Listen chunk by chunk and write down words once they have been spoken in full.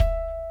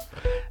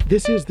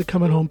This is the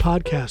Coming Home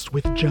Podcast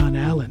with John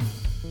Allen.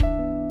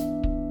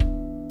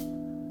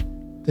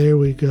 There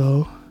we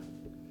go.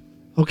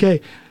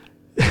 Okay.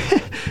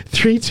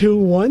 3, 2,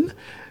 1.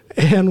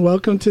 And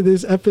welcome to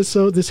this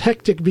episode, this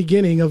hectic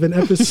beginning of an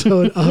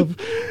episode of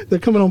the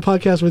Coming Home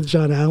Podcast with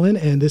John Allen.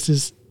 And this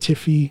is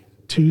Tiffy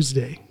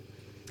Tuesday.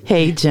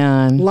 Hey,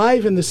 John.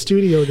 Live in the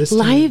studio this time.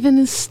 Live in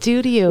the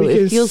studio.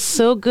 It feels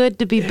so good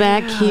to be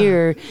back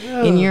here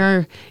in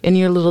your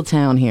little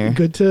town here.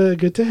 Good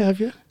to have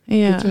you.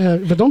 Yeah.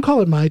 But don't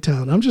call it my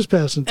town. I'm just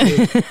passing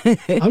through.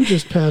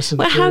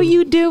 Well, how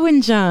you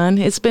doing, John?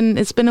 It's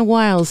been a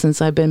while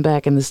since I've been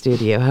back in the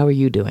studio. How are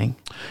you doing?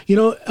 You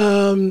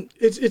know,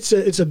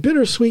 it's a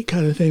bittersweet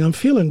kind of thing. I'm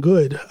feeling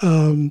good.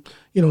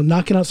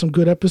 Knocking out some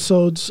good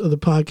episodes of the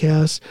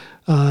podcast.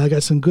 I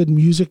got some good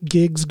music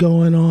gigs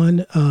going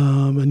on.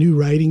 A new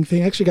writing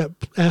thing. I actually got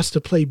asked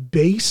to play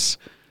bass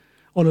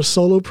on a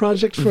solo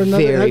project for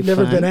another. Very I've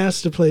never fun. been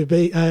asked to play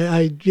bass.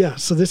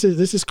 So this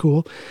is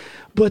cool.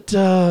 But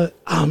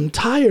I'm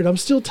tired. I'm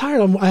still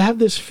tired. I have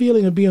this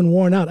feeling of being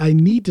worn out. I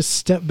need to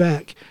step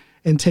back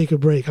and take a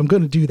break. I'm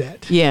going to do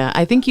that. Yeah,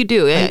 I think you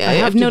do.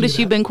 I've noticed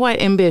you've been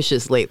quite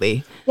ambitious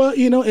lately. Well,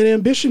 and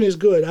ambition is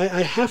good.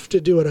 I have to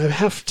do it. I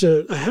have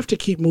to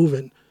keep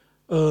moving.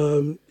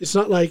 It's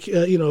not like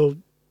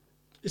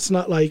it's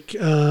not like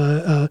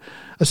a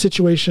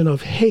situation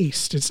of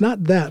haste. It's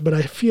not that, but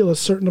I feel a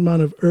certain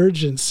amount of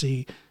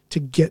urgency to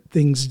get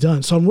things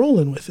done. So I'm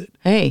rolling with it.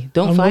 Hey,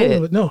 don't fight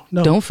it. No.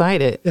 Don't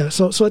fight it. Yeah.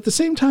 So at the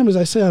same time as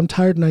I say I'm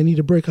tired and I need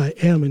a break, I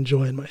am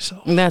enjoying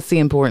myself. That's the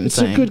important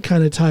thing. It's a good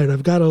kind of tired.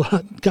 I've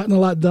gotten a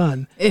lot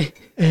done,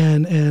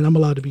 and I'm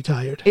allowed to be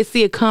tired. It's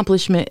the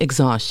accomplishment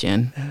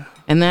exhaustion. Yeah.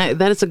 And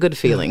that is a good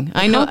feeling.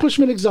 Yeah.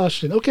 Accomplishment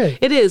exhaustion. Okay.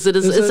 It is.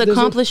 It's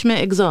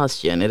accomplishment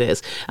exhaustion. It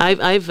is.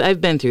 I've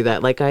been through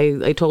that. Like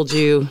I told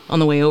you on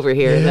the way over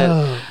here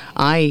that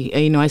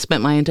I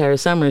spent my entire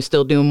summer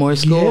still doing more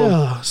school.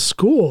 Yeah,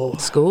 school.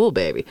 School,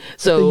 baby.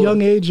 So at the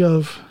young age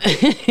of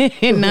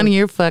none of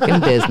your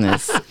fucking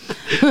business.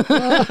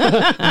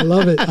 I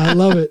love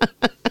it.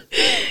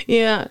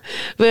 Yeah.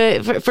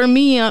 But for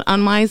me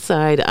on my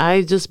side,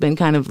 I've just been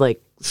kind of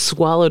like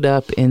swallowed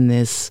up in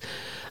this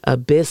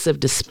abyss of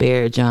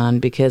despair, John,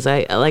 because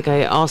I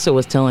also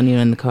was telling you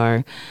in the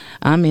car,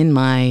 I'm in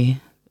my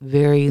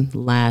very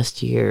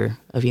last year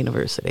of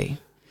university.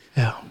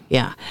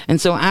 Yeah. And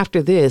so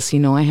after this,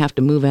 I have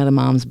to move out of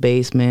mom's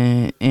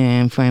basement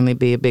and finally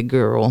be a big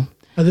girl.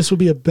 Now, this will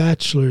be a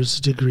bachelor's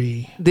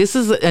degree. This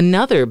is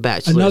another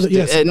bachelor's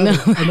degree.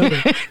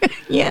 Another.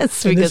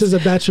 Yes. And this is a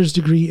bachelor's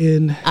degree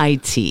in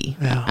IT.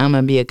 Yeah. I'm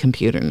going to be a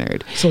computer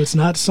nerd. So it's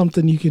not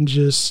something you can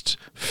just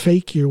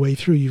fake your way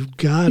through. You've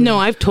got to. No,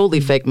 I've totally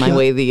faked my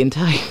way the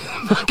entire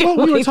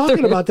Well, we were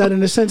talking about that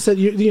in the sense that,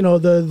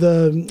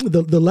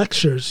 the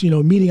lectures,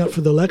 meeting up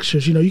for the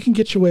lectures, you can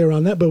get your way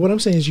around that. But what I'm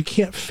saying is you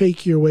can't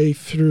fake your way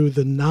through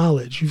the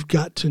knowledge. You've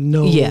got to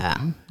know. Yeah.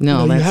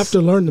 No, you have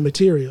to learn the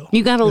material.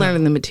 You got to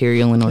learn the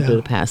material in order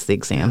to pass the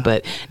exam. Yeah.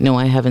 But no,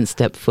 I haven't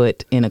stepped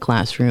foot in a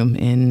classroom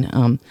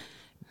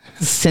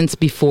since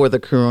before the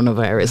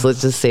coronavirus.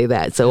 Let's just say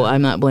that. So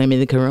I'm not blaming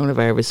the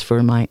coronavirus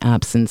for my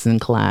absence in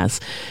class.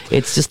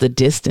 It's just the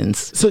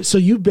distance. So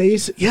you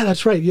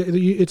that's right.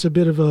 It's a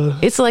bit of a...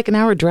 It's like an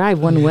hour drive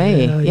one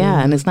way.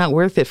 Yeah. And it's not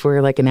worth it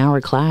for like an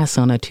hour class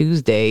on a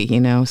Tuesday,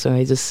 So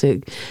I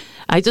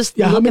just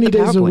how many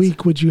days a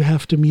week would you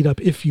have to meet up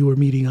if you were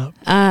meeting up?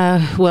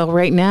 Well,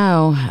 right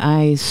now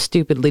I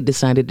stupidly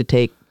decided to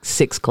take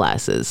 6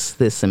 classes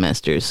this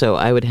semester, so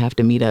I would have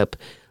to meet up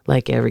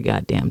like every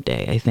goddamn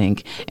day, I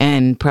think,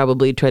 and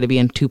probably try to be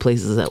in 2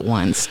 places at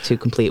once to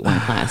complete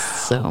one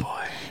class. So,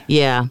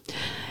 yeah.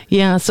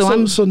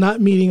 So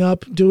not meeting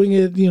up, doing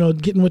it,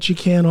 getting what you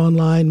can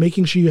online,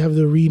 making sure you have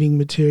the reading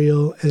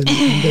material, and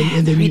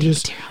then you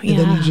just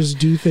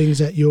do things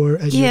at your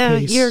pace. Yeah,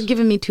 you're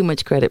giving me too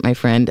much credit, my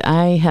friend.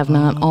 I have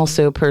not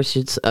also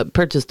purchased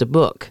a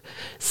book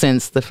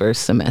since the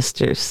first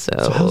semester.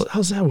 So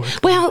how's that work?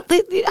 Well,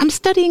 I'm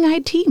studying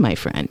IT, my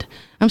friend.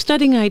 I'm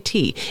studying IT.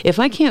 If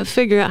I can't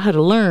figure out how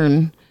to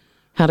learn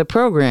how to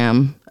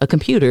program a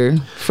computer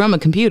from a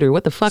computer,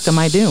 what the fuck am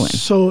I doing?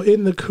 So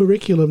in the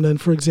curriculum then,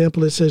 for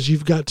example, it says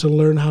you've got to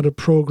learn how to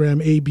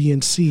program A, B,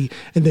 and C,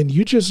 and then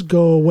you just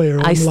go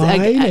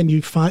online and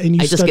you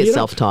just get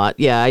self-taught.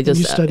 Yeah, you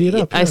study it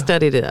up. I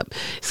studied it up.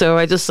 So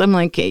I'm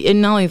like,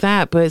 and not only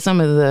that, but some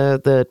of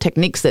the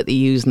techniques that they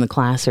use in the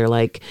class are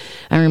like,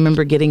 I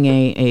remember getting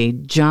a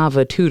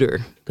Java tutor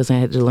because I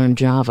had to learn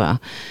Java,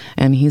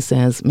 and he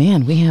says,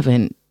 "Man, we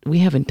haven't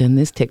done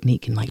this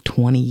technique in like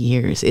 20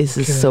 years. This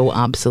is so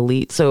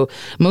obsolete." So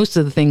most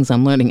of the things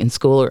I'm learning in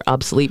school are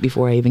obsolete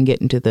before I even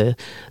get into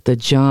the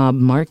job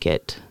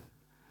market.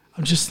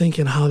 I'm just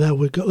thinking how that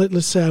would go.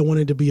 Let's say I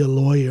wanted to be a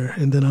lawyer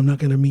and then I'm not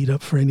going to meet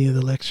up for any of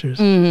the lectures.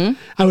 Mm-hmm.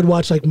 I would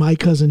watch like My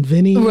Cousin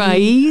Vinny.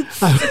 Right.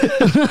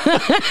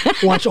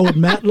 Watch old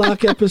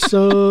Matlock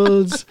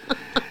episodes.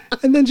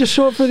 and then just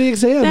show up for the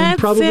exam and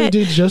probably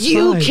do just fine.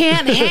 You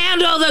can't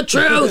handle the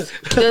truth.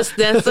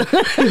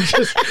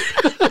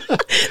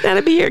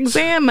 That'll be your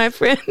exam, my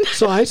friend.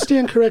 So I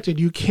stand corrected.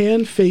 You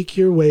can fake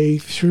your way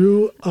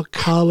through a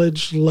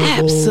college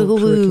level.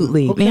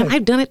 Absolutely. Okay. Man,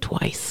 I've done it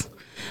twice.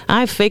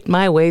 I faked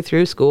my way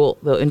through school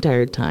the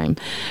entire time,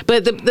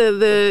 but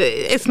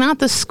it's not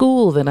the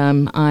school that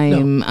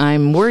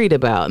I'm worried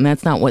about, and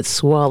that's not what's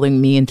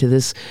swallowing me into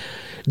this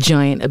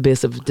giant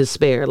abyss of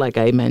despair, like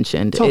I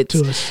mentioned. Talk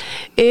to us.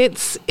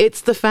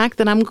 It's the fact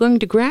that I'm going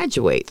to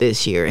graduate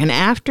this year, and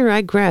after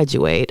I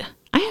graduate,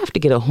 I have to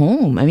get a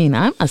home. I mean,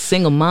 I'm a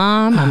single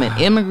mom. I'm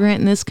an immigrant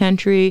in this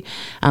country.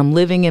 I'm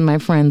living in my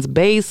friend's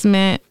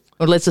basement.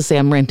 Or let's just say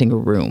I'm renting a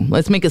room.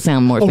 Let's make it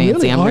sound more fancy.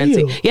 Really? I'm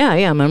renting. You? Yeah,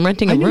 I'm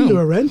renting a room. I knew you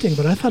were renting,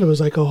 but I thought it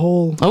was like a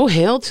whole. Oh,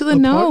 hell to the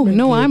no.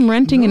 No, I'm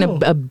renting in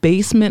a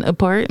basement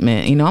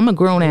apartment. You know, I'm a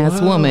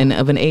grown-ass woman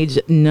of an age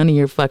none of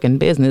your fucking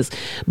business.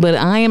 But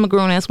I am a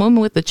grown-ass woman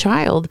with a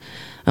child.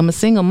 I'm a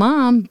single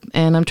mom,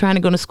 and I'm trying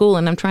to go to school,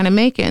 and I'm trying to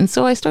make it. And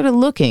so I started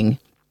looking,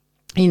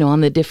 you know,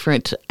 on the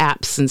different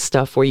apps and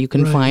stuff where you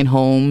can find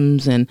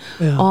homes and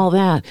all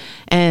that.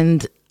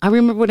 And I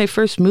remember when I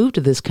first moved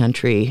to this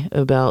country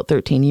about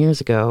 13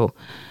 years ago,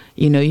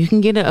 you know, you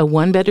can get a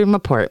one-bedroom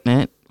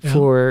apartment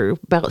for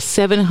about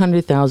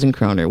 700,000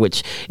 kroner,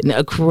 which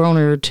a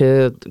kroner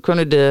to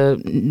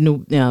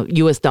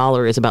US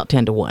dollar is about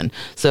 10 to 1.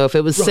 So if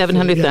it was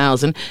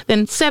 700,000,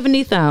 then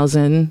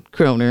 70,000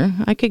 kroner,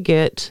 I could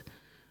get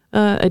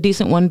a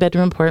decent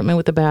one-bedroom apartment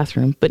with a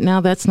bathroom. But now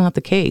that's not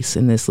the case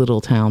in this little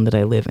town that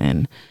I live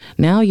in.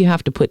 Now you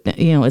have to put,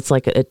 you know, it's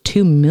like a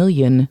 2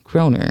 million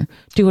kroner,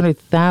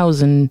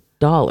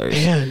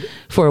 $200,000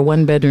 for a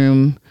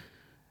one-bedroom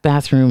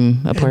bathroom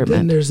apartment. And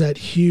then there's that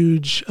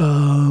huge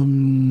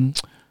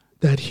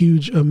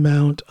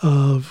amount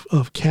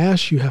of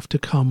cash you have to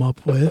come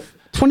up with.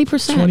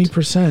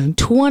 20%.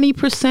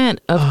 20%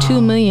 of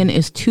 2 million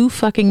is too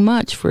fucking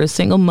much for a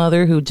single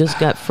mother who just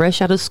got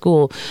fresh out of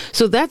school.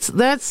 So that's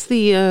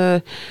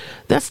the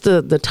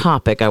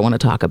topic I want to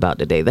talk about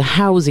today, the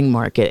housing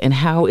market and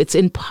how it's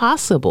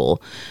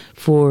impossible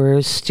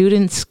for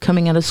students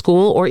coming out of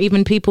school or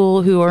even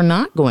people who are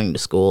not going to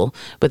school,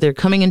 but they're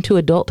coming into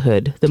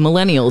adulthood, the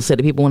millennials that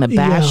people want to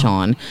bash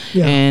on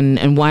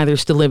and why they're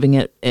still living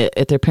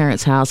at their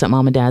parents' house, at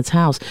mom and dad's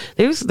house.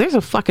 There's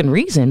a fucking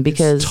reason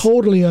because... It's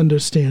totally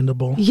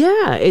understandable.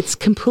 Yeah, it's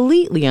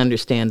completely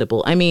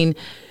understandable. I mean,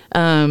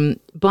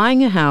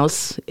 buying a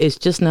house is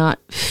just not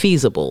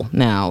feasible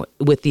now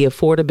with the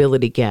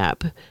affordability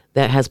gap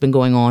that has been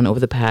going on over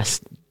the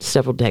past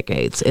several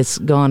decades. It's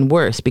gone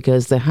worse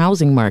because the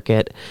housing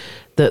market,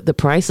 the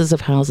prices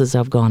of houses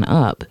have gone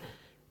up,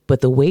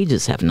 but the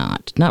wages have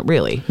not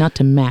really, not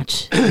to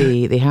match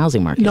the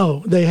housing market.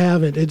 No, they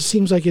haven't. It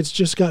seems like it's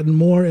just gotten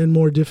more and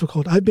more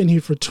difficult. I've been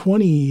here for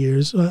 20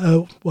 years,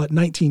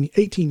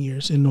 18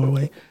 years in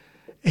Norway.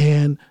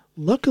 And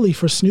luckily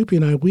for Snoopy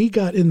and I, we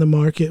got in the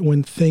market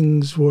when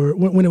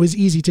when it was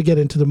easy to get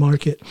into the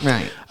market.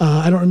 Right.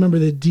 I don't remember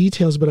the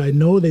details, but I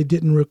know they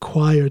didn't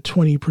require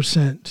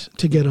 20%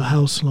 to get a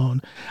house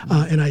loan.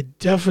 And I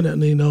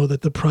definitely know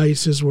that the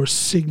prices were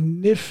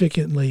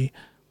significantly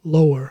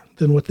lower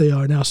than what they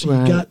are now. So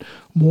you got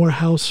more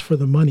house for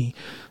the money.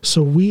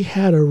 So we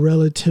had a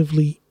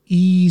relatively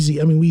easy.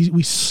 I mean,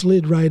 we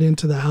slid right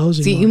into the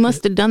housing market. You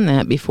must have done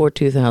that before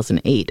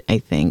 2008, I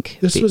think.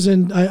 This was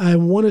in, I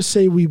want to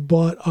say we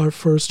bought our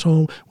first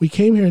home. We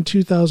came here in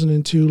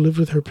 2002, lived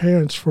with her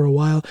parents for a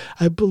while.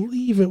 I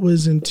believe it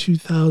was in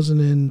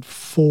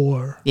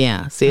 2004.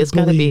 Yeah. See, it's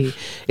got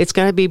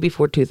to be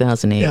before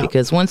 2008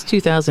 because once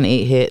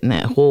 2008 hit and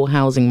that whole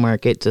housing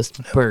market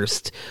just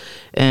burst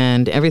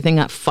and everything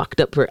got fucked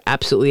up for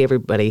absolutely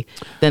everybody,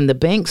 then the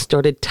banks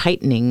started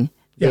tightening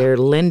their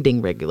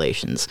lending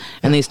regulations.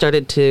 And they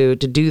started to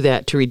do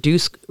that to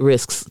reduce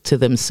risks to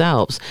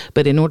themselves.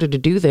 But in order to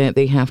do that,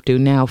 they have to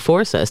now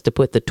force us to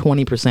put the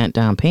 20%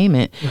 down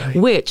payment,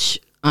 which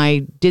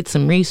I did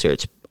some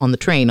research on the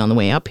train on the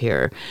way up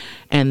here.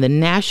 And the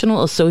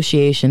National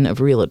Association of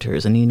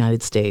Realtors in the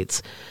United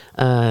States,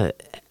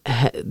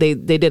 they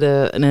did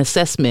an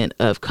assessment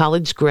of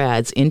college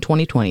grads in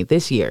 2020,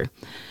 this year.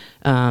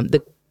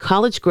 The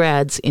college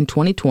grads in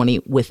 2020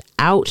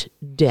 without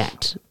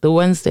debt, the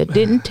ones that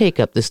didn't take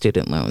up the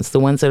student loans, the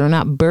ones that are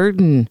not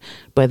burdened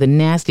by the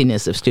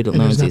nastiness of student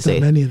loans these days.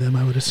 There's not that many of them,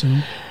 I would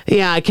assume.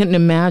 Yeah, I can't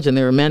imagine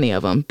there were many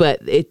of them.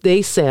 But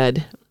they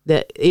said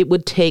that it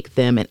would take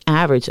them an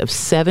average of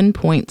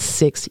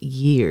 7.6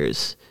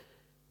 years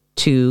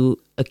to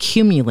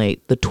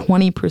accumulate the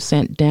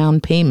 20%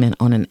 down payment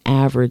on an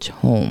average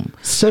home.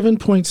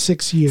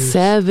 7.6 years.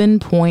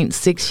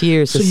 7.6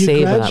 years to save up. So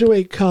you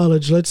graduate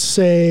college, let's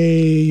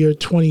say you're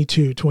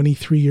 22,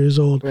 23 years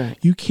old. Right.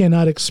 You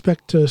cannot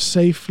expect to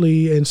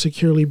safely and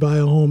securely buy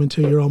a home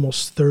until you're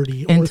almost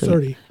 30 or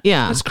 30.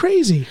 Yeah. That's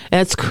crazy.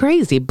 That's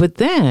crazy. But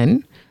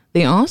then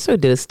they also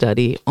did a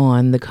study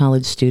on the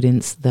college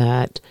students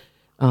that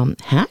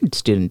had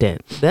student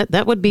debt.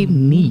 That would be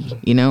me.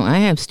 You know, I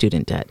have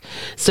student debt.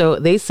 So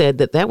they said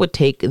that would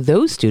take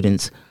those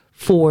students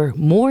 4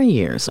 more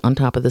years on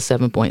top of the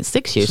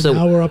 7.6 years. So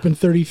now we're up in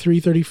 33,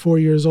 34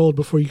 years old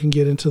before you can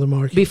get into the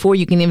market. Before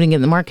you can even get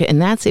in the market.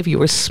 And that's if you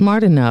were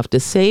smart enough to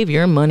save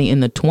your money in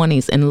the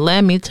 20s. And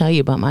let me tell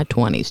you about my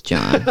 20s,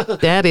 John.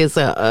 That is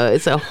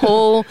it's a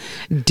whole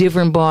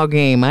different ball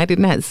game. I did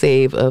not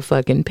save a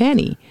fucking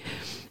penny.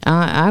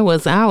 I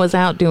was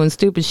out doing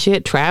stupid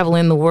shit,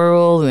 traveling the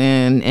world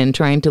and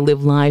trying to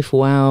live life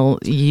while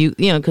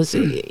because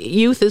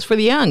youth is for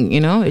the young,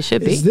 it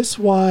should be. Is this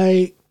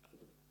why,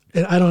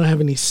 and I don't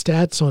have any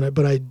stats on it,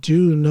 but I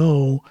do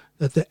know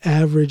that the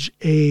average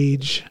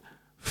age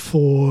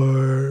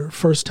for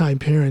first-time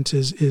parents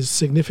is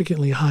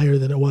significantly higher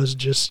than it was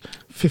just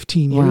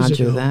 15 years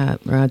ago.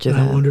 Roger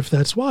that. I wonder if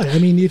that's why. I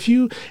mean, if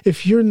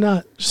you're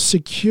not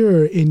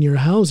secure in your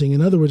housing,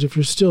 in other words, if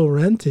you're still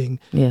renting,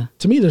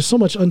 to me, there's so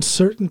much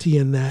uncertainty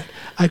in that.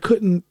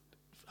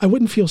 I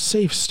wouldn't feel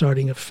safe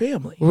starting a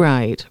family.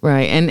 Right.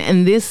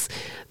 And this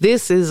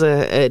is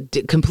a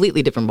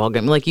completely different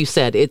ballgame. Like you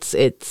said, it's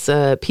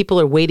people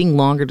are waiting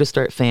longer to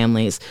start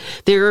families.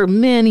 There are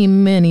many,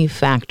 many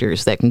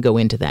factors that can go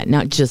into that,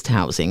 not just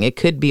housing. It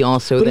could be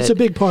also But it's a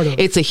big part of it.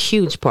 It's a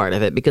huge part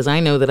of it, because I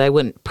know that I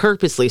wouldn't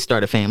purposely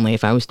start a family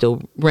if I was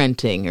still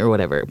renting or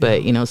whatever.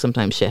 But,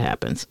 sometimes shit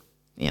happens.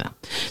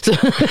 So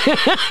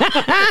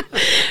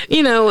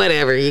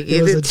whatever.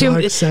 It was a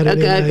dark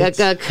Saturday night.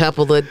 A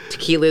couple of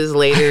tequilas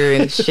later,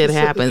 and shit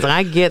happens.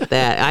 I get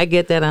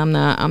that. I'm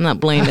not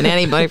blaming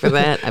anybody for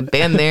that. I've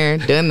been there,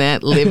 done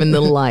that, living the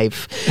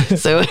life.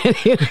 So,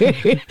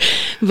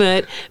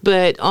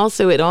 but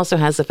also it also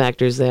has the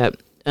factors that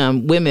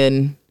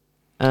women.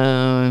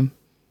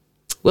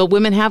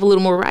 Women have a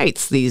little more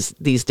rights these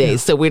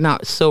days, so we're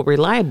not so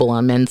reliable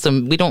on men.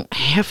 So we don't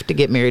have to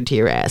get married to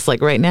your ass.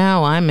 Like right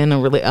now, I'm in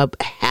a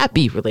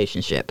happy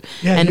relationship,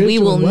 and we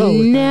will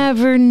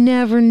never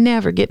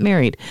get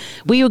married.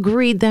 We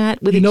agreed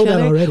that with each other.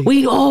 That already.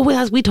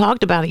 We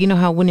talked about it. You know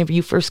how whenever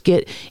you first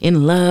get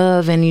in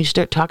love and you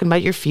start talking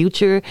about your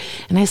future,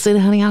 and I said,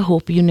 honey, I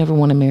hope you never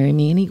want to marry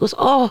me. And he goes,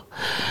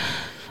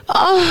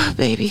 Oh,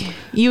 baby,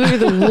 you were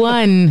the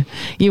one.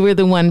 You were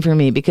the one for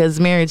me, because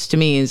marriage to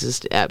me is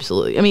just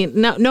absolutely. I mean,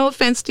 no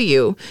offense to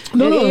you.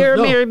 You're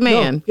a married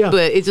man,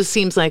 but it just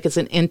seems like it's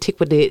an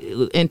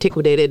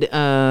antiquated.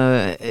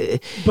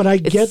 But I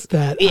get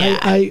that. Yeah.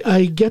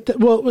 I get that.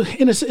 Well,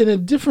 in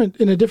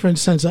a different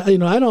sense, I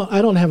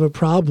don't have a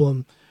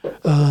problem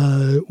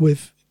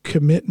with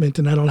commitment,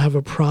 and I don't have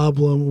a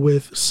problem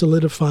with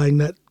solidifying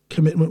that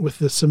commitment with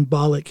the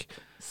symbolic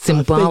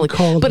thing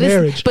called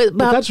marriage. But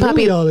that's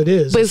really all it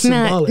is. But it's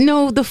not.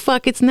 No, the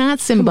fuck, it's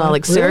not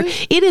symbolic, sir.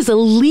 Really? It is a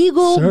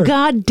legal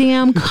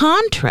goddamn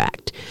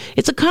contract.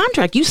 It's a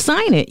contract. You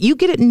sign it. You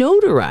get it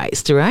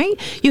notarized, right?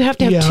 You have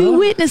to have 2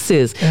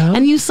 witnesses,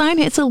 and you sign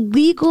it. It's a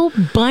legal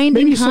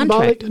binding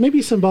contract.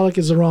 Maybe symbolic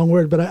is the wrong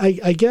word, but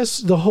I guess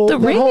the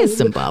ring is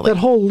symbolic. That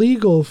whole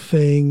legal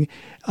thing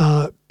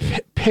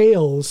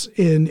pales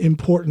in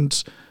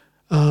importance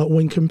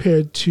when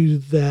compared to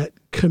that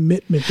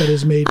commitment that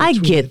is made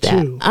between the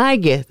two. I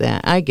get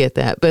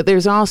that. But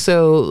there's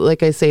also,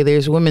 like I say,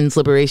 there's women's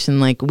liberation.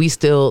 Like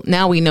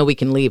now we know we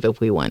can leave if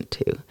we want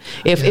to.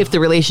 If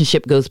the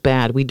relationship goes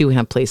bad, we do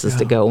have places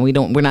to go,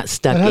 and we're not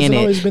stuck in it. That hasn't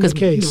always been the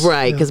case.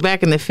 Right, because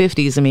back in the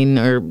 50s,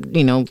 or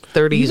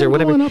 30s or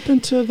whatever. Going up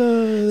into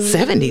the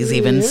 70s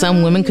even,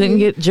 some women couldn't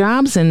get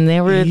jobs, and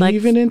they were like,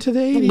 even into the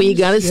 80s. We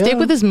got to stick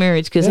with this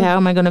marriage, because how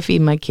am I going to feed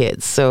my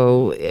kids?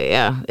 So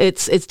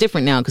it's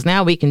different now, because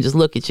now we can just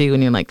look at you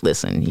and you're like,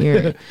 listen,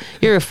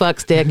 you're a fuck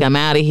stick. I'm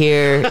out of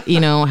here.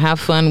 Have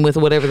fun with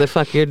whatever the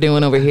fuck you're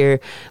doing over here.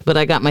 But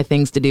I got my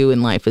things to do,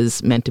 and life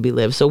is meant to be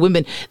lived. So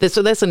women, that's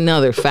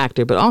another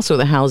factor, but also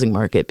the housing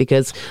market,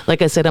 because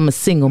like I said, I'm a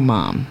single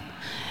mom,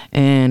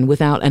 and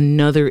without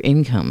another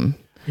income.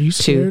 Are you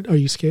scared? Are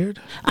you scared?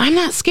 I'm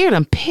not scared.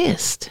 I'm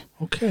pissed.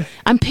 Okay.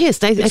 I'm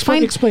pissed.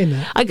 Explain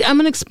that. I'm going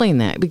to explain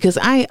that, because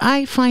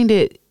I find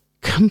it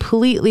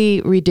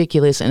completely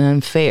ridiculous and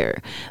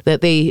unfair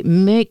that they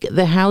make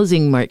the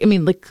housing market. I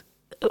mean, like,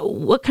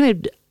 what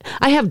kind of...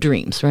 I have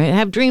dreams, right? I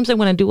have dreams. I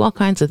want to do all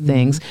kinds of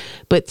things,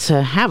 but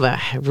to have a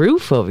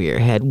roof over your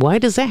head, why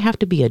does that have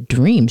to be a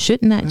dream?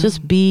 Shouldn't that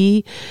just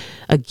be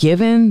a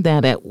given,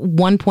 that at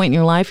one point in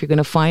your life you're going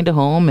to find a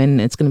home and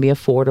it's going to be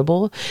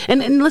affordable?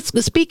 And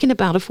speaking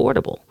about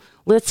affordable,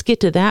 let's get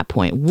to that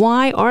point.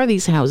 Why are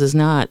these houses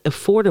not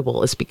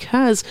affordable? It's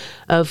because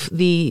of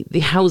the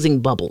housing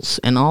bubbles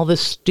and all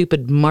this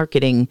stupid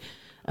marketing.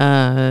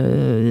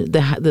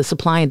 The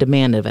supply and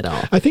demand of it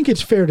all. I think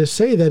it's fair to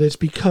say that it's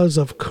because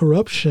of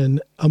corruption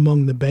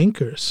among the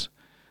bankers.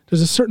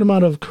 There's a certain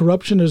amount of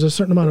corruption. There's a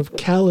certain amount of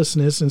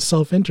callousness and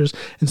self-interest.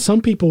 And some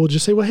people will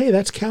just say, well, hey,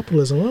 that's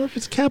capitalism. Well, if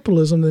it's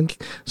capitalism, then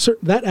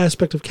that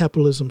aspect of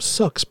capitalism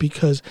sucks,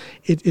 because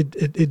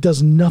it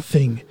does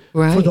nothing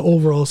for the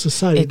overall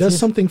society. It does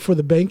something for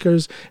the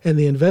bankers and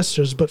the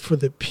investors, but for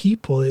the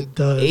people, it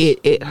does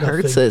It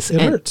hurts us. It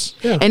hurts.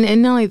 Yeah.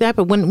 And not only that,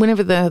 but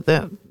whenever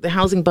the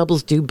housing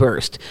bubbles do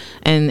burst,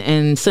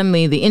 and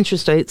suddenly the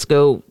interest rates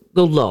go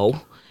low,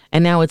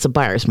 And now it's a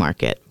buyer's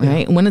market,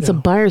 right? When it's a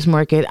buyer's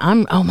market,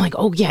 I'm like,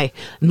 oh yeah,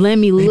 let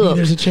me look. Maybe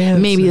there's a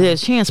chance. Maybe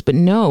there's a chance, but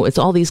no, it's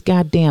all these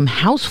goddamn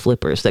house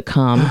flippers that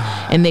come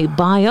and they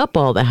buy up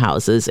all the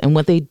houses. And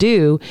what they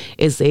do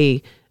is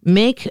they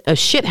make a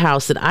shit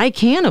house that I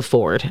can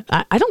afford.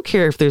 I don't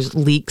care if there's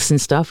leaks and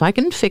stuff. I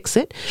can fix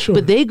it. Sure.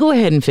 But they go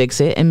ahead and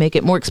fix it and make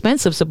it more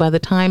expensive. So by the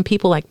time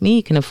people like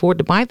me can afford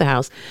to buy the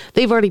house,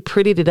 they've already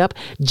prettied it up,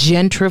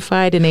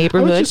 gentrified a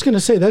neighborhood. I was just going to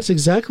say, that's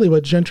exactly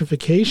what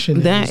gentrification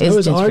is. I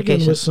was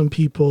arguing with some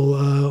people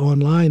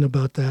online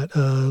about that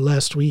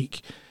last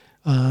week.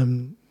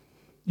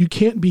 You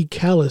can't be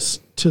callous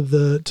to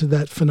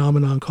that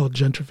phenomenon called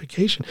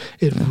gentrification.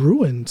 It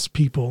ruins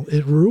people.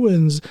 It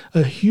ruins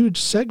a huge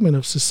segment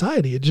of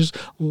society. It just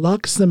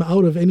locks them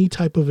out of any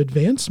type of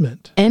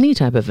advancement. Any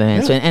type of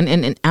advancement,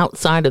 and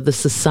outside of the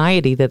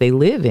society that they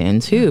live in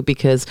too,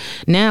 because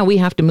now we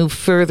have to move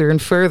further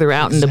and further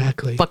out into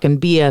fucking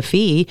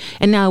BFE,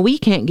 and now we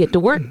can't get to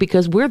work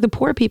because we're the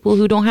poor people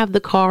who don't have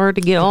the car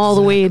to get all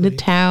the way into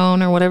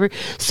town or whatever.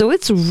 So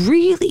it's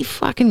really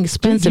fucking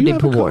expensive to be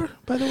poor.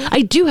 By the way?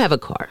 I do have a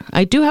car,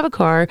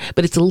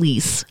 but it's a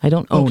lease. I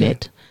don't own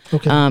it.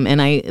 Okay. And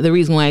the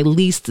reason why I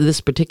leased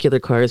this particular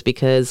car is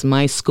because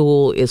my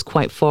school is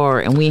quite far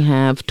and we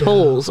have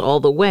tolls all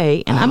the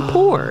way, and I'm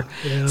poor.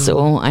 Yeah.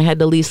 So I had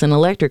to lease an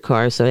electric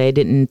car. So I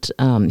didn't,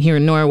 here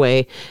in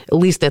Norway, at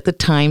least at the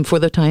time, for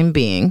the time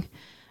being,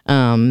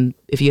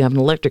 if you have an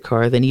electric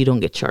car, then you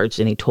don't get charged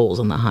any tolls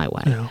on the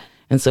highway. Yeah.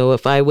 And so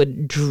if I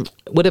would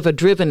have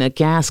driven a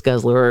gas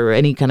guzzler or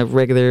any kind of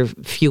regular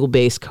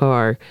fuel-based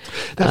car,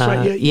 that's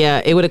right.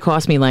 It would have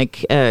cost me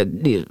like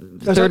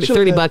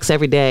 $30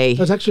 every day.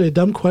 That's actually a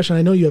dumb question.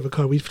 I know you have a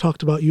car. We've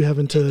talked about you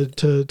having to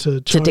take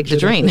the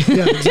drain.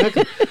 Yeah,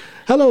 exactly.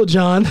 Hello,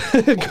 John.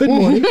 Good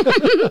morning.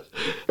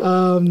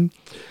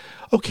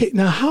 Okay,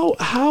 now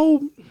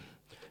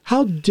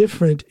how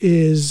different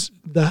is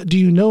that? Do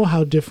you know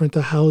how different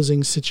the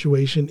housing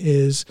situation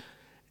is?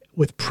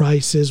 With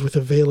prices, with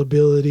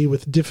availability,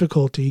 with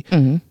difficulty,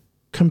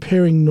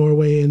 comparing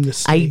Norway and the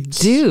States?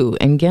 I do,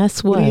 and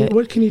guess what?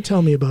 What can you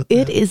tell me about that?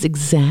 It is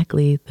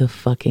exactly the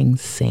fucking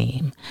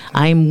same.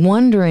 I'm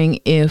wondering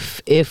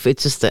if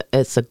it's just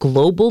it's a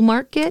global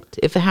market.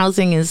 If the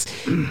housing is,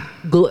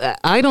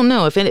 I don't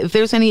know if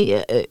there's any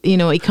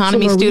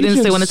economy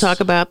students that want to talk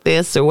about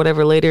this or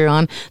whatever later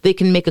on. They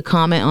can make a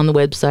comment on the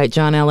website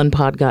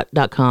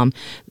johnallenpod.com.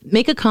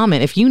 Make a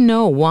comment if you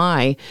know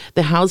why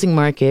the housing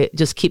market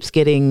just keeps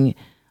getting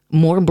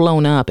more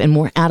blown up and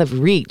more out of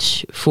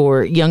reach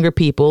for younger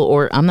people,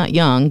 or I'm not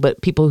young,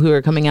 but people who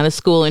are coming out of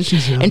school and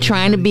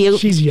trying to be.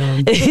 She's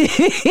young.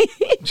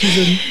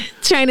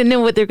 Trying to know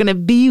what they're going to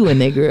be when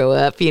they grow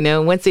up.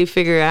 Once they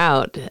figure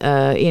out,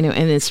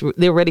 and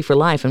they're ready for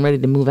life and ready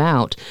to move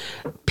out.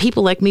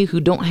 People like me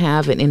who don't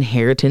have an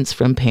inheritance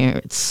from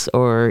parents,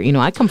 or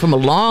I come from a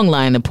long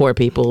line of poor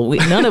people.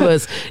 None of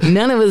us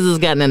has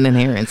gotten an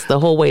inheritance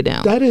the whole way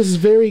down. That is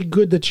very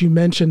good that you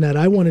mentioned that.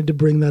 I wanted to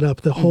bring that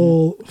up. The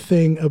whole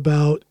thing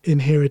about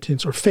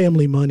inheritance or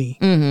family money.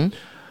 And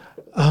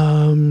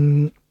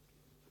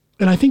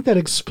I think that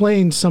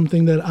explains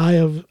something that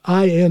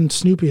I and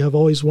Snoopy have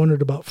always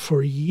wondered about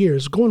for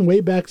years, going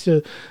way back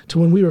to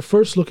when we were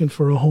first looking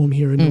for a home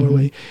here in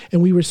Norway,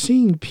 and we were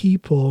seeing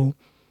people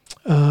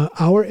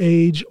our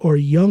age or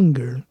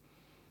younger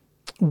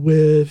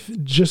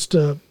with just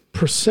a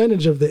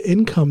percentage of the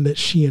income that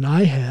she and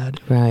I had.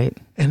 Right.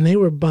 And they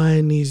were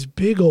buying these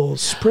big old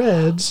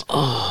spreads.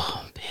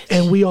 Oh, bitch.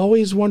 And we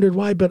always wondered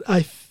why, but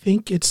I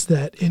think it's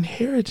that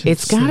inheritance.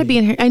 It's got to be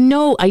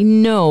inheritance. I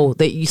know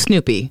that you,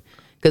 Snoopy,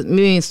 because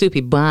me and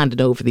Snoopy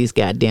bonded over these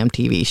goddamn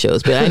TV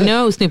shows. But I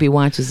know Snoopy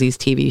watches these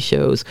TV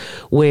shows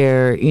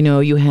where,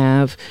 you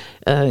have,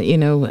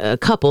 a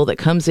couple that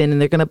comes in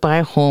and they're going to buy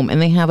a home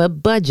and they have a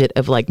budget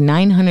of like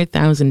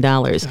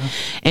 $900,000. Yeah.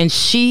 And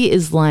she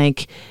is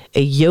like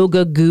a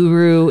yoga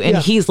guru and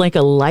he's like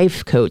a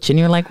life coach. And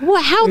you're like,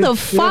 well, how the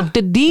fuck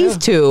did these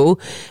two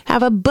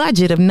have a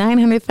budget of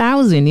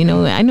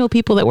 $900,000? I know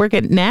people that work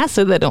at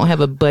NASA that don't have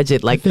a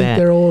budget like that. I think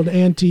their old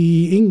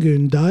Auntie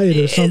Ingun died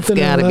or something.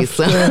 It's gotta be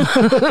so.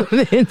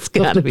 It's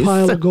gotta be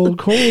pile of gold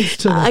coins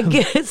to them. I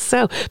guess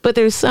so. But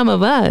there's some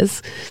of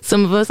us,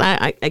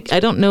 I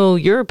don't know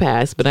your past,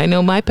 but I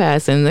know my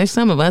past, and there's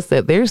some of us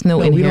that there's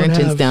no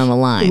inheritance down the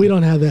line. We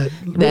don't have that.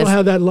 We don't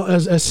have that,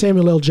 as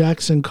Samuel L.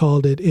 Jackson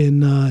called it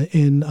in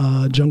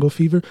Jungle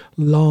Fever,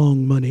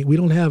 long money. We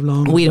don't have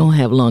long money. We don't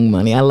have long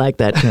money. I like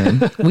that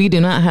term. We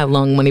do not have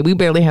long money. We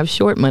barely have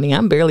short money.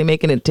 I'm barely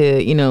making it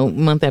to,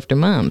 month after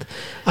month.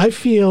 I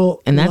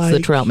feel and that's the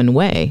Trautman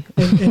way.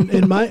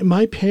 and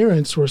my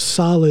parents were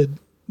solid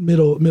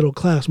middle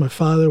class. My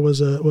father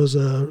was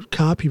a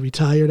cop. He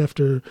retired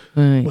after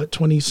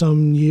 20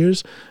 some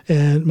years,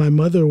 and my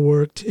mother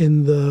worked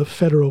in the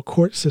federal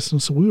court system.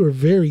 So we were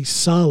very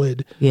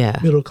solid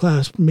middle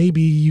class.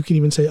 Maybe you can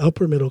even say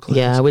upper middle class.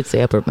 Yeah, I would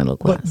say upper middle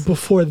class. But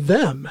before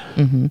them,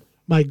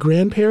 my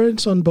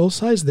grandparents on both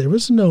sides, there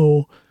was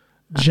no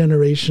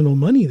generational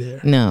money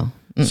there. No.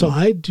 So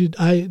I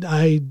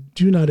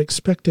do not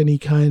expect any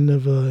kind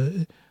of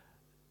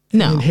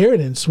No.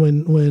 inheritance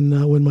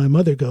when my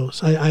mother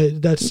goes.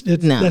 That's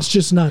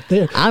just not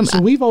there.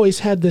 So we've always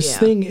had this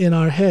thing in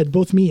our head,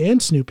 both me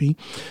and Snoopy,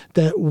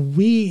 that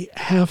we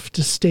have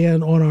to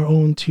stand on our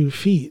own 2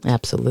 feet.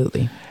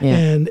 Absolutely. Yeah.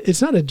 And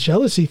it's not a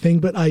jealousy thing,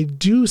 but I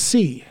do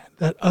see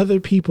that other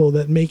people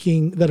that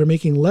are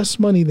making less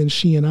money than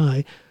she and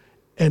I,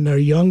 and are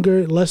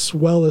younger, less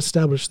well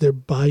established, they're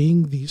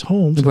buying these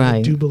homes. Right.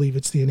 I do believe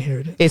it's the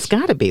inheritance. It's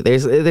got to be.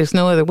 There's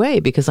no other way,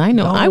 because I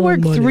know I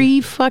work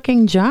 3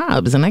 fucking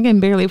jobs and I can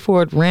barely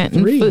afford rent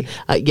and food.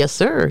 Yes,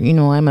 sir.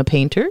 I'm a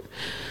painter.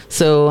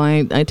 So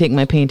I take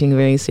my painting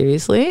very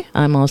seriously.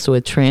 I'm also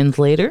a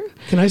translator.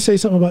 Can I say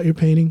something about your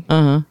painting?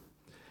 Uh-huh.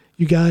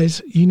 You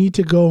guys, you need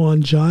to go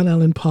on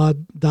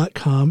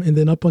johnallenpod.com, and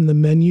then up on the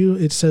menu,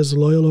 it says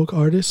Loyal Oak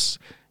Artists.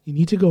 You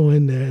need to go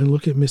in there and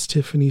look at Miss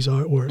Tiffany's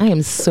artwork. I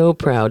am so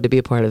proud to be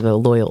a part of the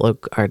Loyal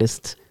Oak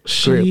Artists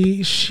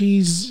group.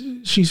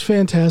 She's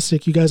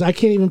fantastic, you guys. I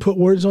can't even put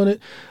words on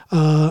it.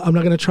 I'm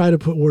not going to try to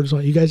put words on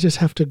it. You guys just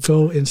have to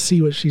go and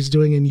see what she's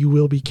doing, and you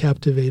will be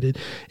captivated.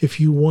 If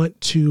you want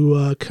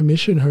to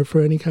commission her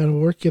for any kind of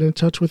work, get in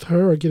touch with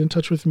her or get in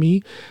touch with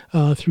me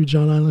through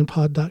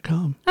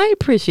johnislandpod.com. I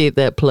appreciate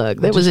that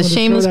plug. That was a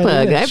shameless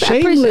plug.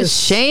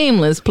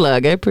 Shameless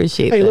plug. I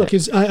appreciate that. Hey, look,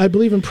 I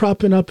believe in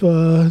propping up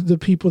the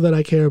people that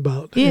I care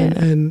about. Yeah.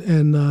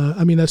 And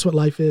I mean, that's what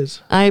life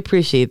is. I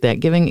appreciate that.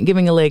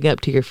 Giving a leg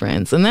up to your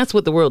friends. And that's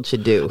what the world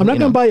should do. I'm not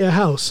going to buy you a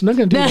house. I'm not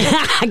going to do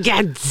that.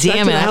 God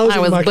damn it. I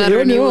was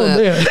buttering you up.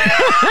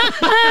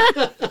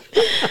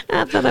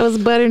 I thought I was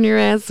buttering your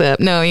ass up.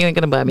 No, you ain't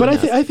going to buy me. But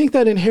I think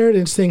that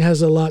inheritance thing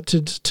has a lot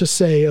to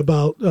say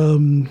about,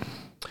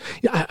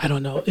 I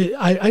don't know.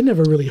 I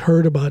never really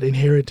heard about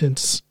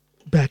inheritance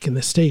back in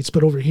the States,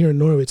 but over here in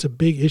Norway, it's a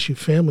big issue.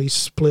 Families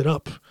split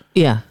up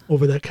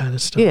over that kind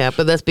of stuff. Yeah,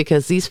 but that's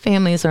because these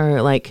families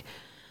are like,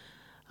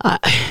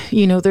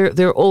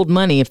 they're old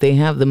money if they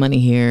have the money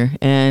here.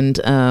 And,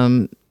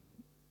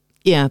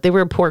 they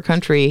were a poor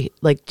country,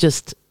 like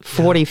just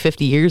 40,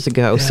 50 years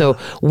ago. Yeah. So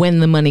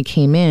when the money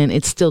came in,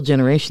 it's still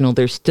generational.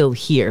 They're still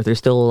here. They're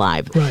still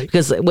alive. Right.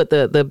 Because what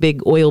the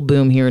big oil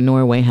boom here in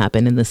Norway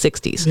happened in the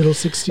 60s. Middle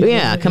 60s.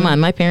 Yeah, come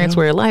on. My parents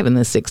were alive in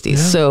the 60s.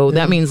 So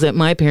that means that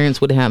my parents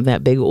would have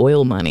that big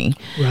oil money.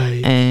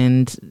 Right.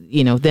 And,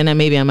 then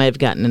maybe I might have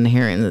gotten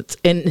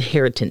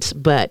inheritance.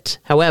 But,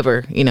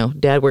 however,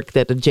 Dad worked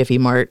at a Jiffy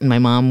Mart and my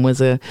mom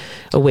was a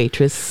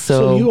waitress.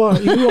 So you are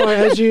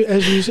as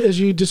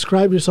you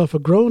describe yourself, a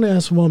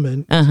grown-ass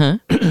woman. Uh-huh.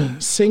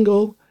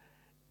 Single,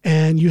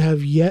 and you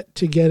have yet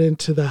to get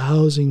into the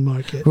housing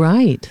market.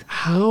 Right.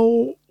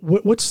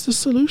 What's the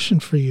solution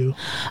for you?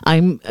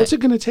 What's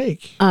it going to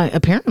take?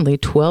 Apparently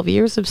 12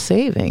 years of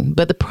saving.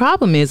 But the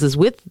problem is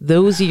with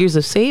those years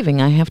of saving,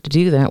 I have to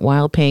do that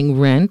while paying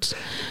rent.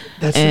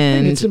 That's the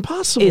thing. It's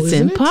impossible. It's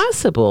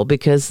impossible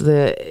because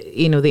the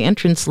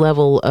entrance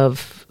level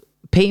of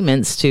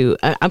payments to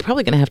I'm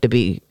probably going to have to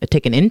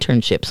take an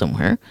internship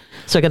somewhere.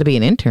 So I got to be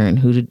an intern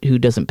who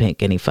doesn't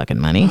make any fucking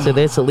money. So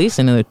there's at least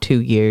another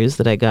 2 years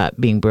that I got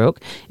being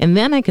broke, and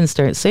then I can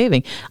start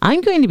saving.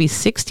 I'm going to be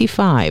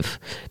 65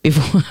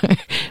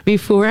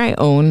 before I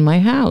own my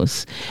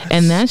house.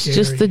 That's scary.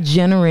 Just the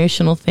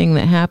generational thing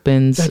that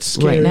happens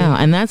right now.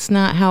 And that's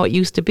not how it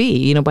used to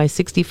be. By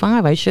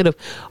 65 I should have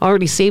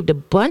already saved a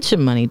bunch of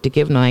money to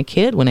give my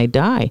kid when I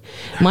die.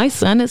 My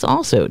son is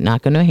also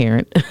not going to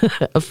inherit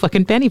a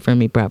fucking penny from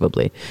me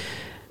probably.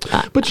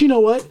 But you know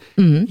what?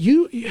 Mm-hmm.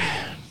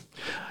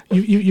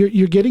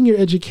 You're getting your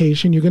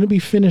education. You're going to be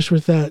finished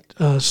with that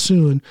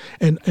soon,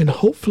 and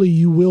hopefully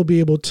you will be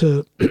able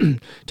to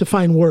to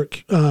find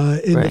work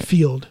in the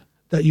field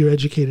that you're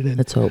educated in.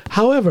 Let's hope.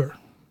 However,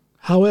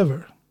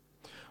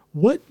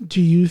 what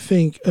do you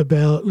think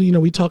about?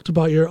 We talked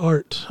about your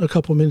art a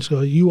couple minutes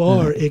ago. You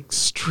are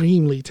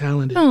extremely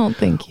talented. Oh,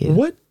 thank you.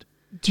 What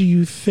do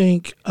you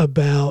think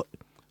about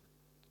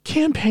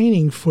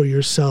campaigning for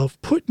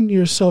yourself, putting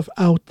yourself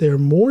out there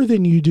more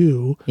than you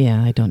do?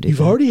 Yeah, I don't do You've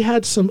that. already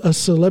had a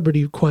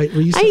celebrity quite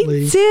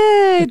recently. I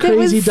did. The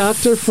crazy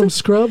doctor from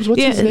Scrubs. What's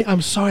his name?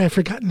 I'm sorry, I've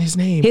forgotten his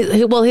name.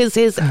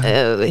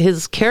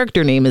 His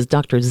character name is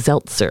Dr.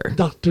 Zeltzer.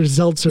 Dr.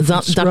 Zeltzer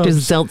from Scrubs. Dr.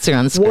 Zeltzer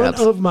on Scrubs.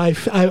 One of my,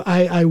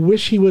 I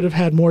wish he would have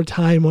had more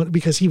time on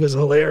because he was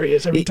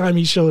hilarious every time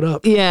he showed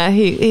up. Yeah,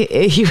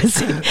 he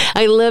was.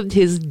 I loved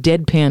his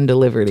deadpan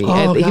delivery.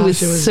 Oh, he was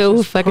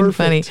so fucking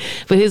perfect.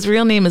 funny. But his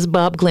real name is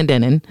Bob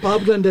Glendenin.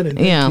 Bob Glendenin.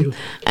 Thank you.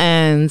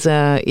 And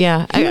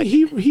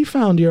he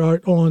found your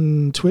art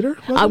on Twitter.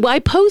 I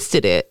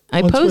posted it.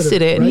 I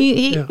posted Twitter, it,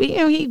 right?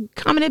 and he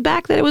commented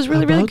back that it was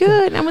really, really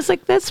good. And I was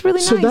like, that's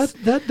really nice. So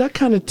that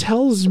kind of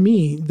tells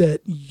me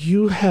that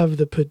you have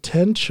the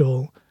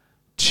potential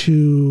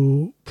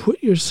to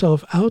put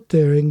yourself out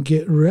there and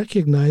get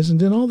recognized, and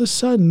then all of a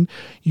sudden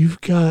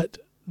you've got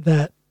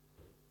that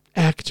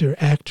actor,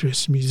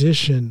 actress,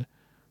 musician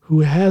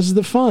who has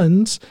the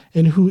funds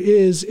and who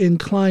is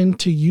inclined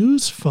to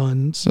use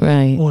funds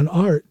on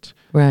art.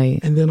 Right.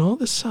 And then all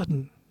of a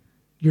sudden,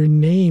 your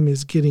name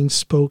is getting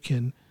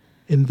spoken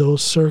in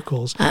those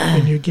circles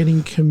and you're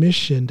getting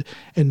commissioned.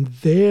 And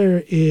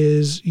there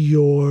is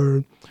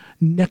your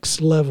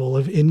next level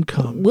of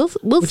income, We'll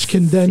which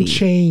can then see.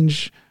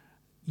 change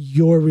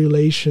your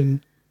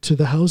relation to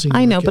the housing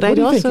market. I know, but what I'd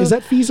do you think? also- Is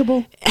that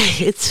feasible?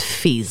 It's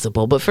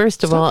feasible, but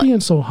first of Stop all, being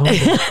so humble.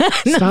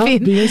 Stop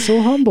being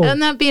so humble. I'm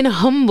not being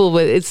humble,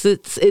 but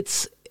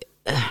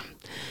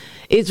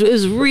it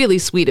was really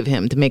sweet of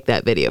him to make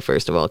that video,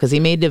 first of all, because he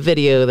made the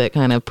video that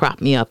kind of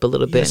propped me up a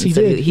little bit. Yes, and he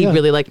said did. He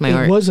really liked my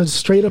art. It was a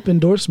straight up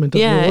endorsement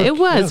of your Yeah, work. it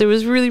was. Yeah. It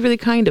was really, really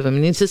kind of him.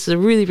 And he's just a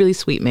really, really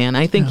sweet man.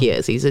 I think he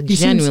is. He's a He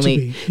seems to be.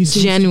 genuinely, He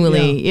seems to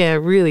be, yeah,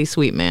 really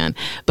sweet man.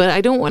 But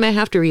I don't want to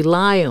have to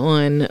rely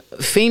on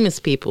famous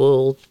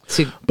people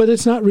to. But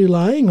it's not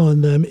relying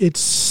on them.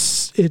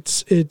 It's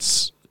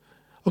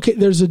okay.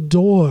 There's a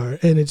door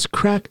and it's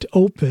cracked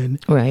open,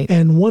 Right.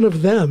 and one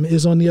of them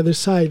is on the other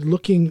side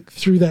looking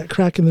through that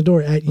crack in the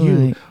door at you.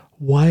 Right.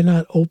 Why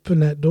not open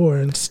that door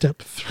and step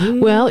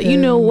through? Well, you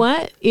know and-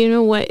 what? You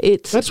know what?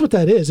 That's what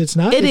that is. It's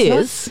not. It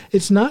it's is. Not,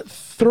 it's not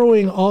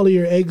throwing all of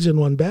your eggs in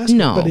one basket.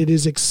 No. But it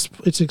is.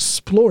 It's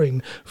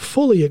exploring,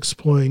 fully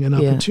exploring an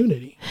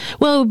opportunity.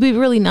 Well, it would be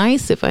really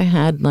nice if I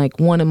had like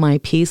one of my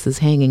pieces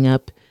hanging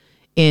up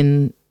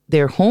in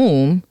their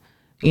home,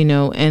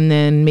 and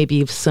then maybe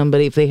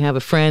if they have a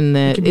friend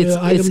that It could be an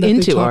item it's that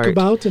into they talk art.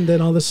 about, and then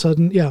all of a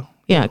sudden, yeah.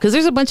 Yeah, because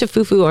there's a bunch of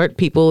foo-foo art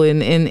people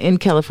in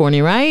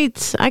California,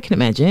 right? I can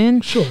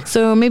imagine. Sure.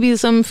 So maybe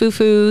some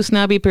foo-foo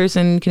snobby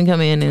person can come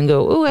in and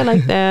go, oh, I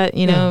like that.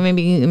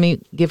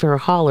 Maybe give her a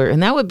holler,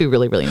 and that would be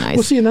really, really nice.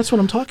 Well, see, and that's what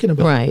I'm talking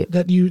about. Right.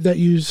 That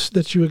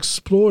you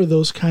explore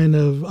those kind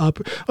of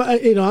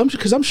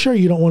because I'm sure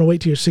you don't want to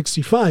wait till you're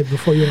 65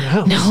 before you own a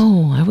house.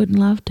 No, I would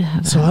love to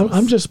have. So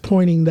I'm just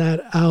pointing that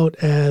out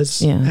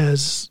as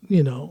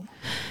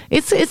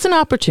It's an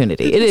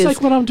opportunity. It it's is.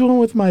 like what I'm doing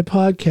with my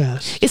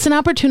podcast. It's an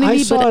opportunity.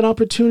 I saw an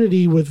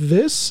opportunity with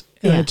this,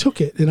 and I Yeah. took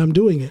it, and I'm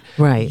doing it.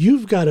 Right.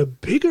 You've got a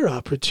bigger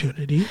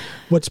opportunity,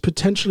 what's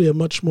potentially a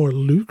much more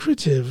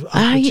lucrative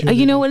opportunity.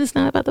 You know what? It's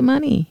not about the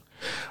money.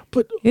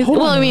 But hold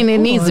on now, it hold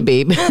needs on. to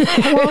be.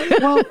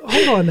 well,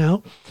 hold on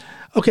now.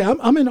 Okay,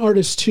 I'm an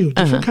artist too,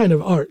 different kind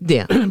of art.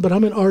 Yeah. But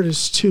I'm an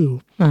artist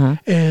too,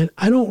 and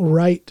I don't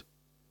write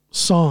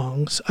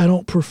songs. I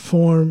don't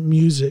perform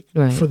music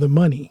Right. for the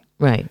money.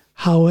 Right.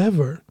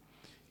 However,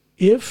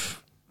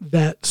 if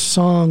that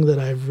song that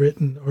I've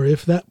written or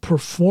if that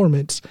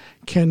performance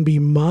can be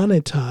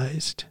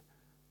monetized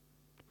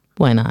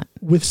Why not?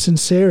 with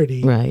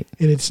sincerity, Right.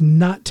 and it's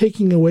not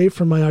taking away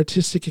from my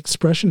artistic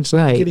expression, it's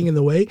not Right. getting in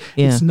the way,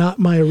 Yeah. it's not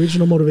my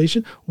original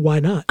motivation,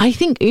 why not? I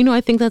think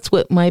that's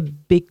what my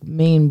big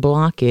main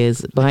block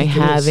is by think it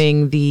is.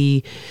 having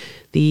the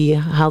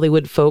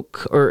Hollywood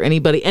folk or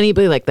anybody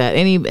like that,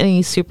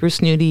 any super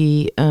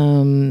snooty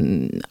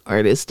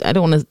artist. I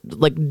don't want to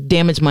like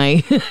damage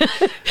my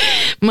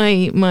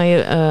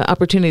my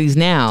opportunities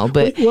now,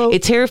 but Well-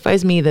 it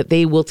terrifies me that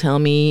they will tell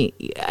me.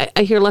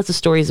 I hear lots of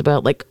stories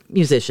about like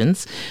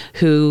musicians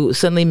who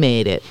suddenly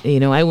made it.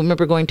 I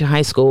remember going to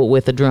high school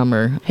with a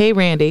drummer. Hey,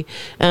 Randy,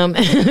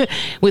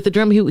 with a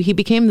drummer. He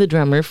became the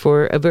drummer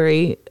for a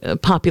very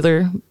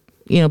popular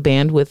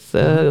band with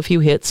a few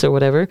hits or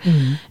whatever.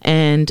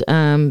 And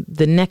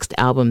the next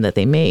album that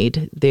they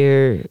made,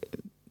 their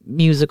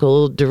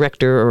musical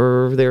director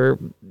or their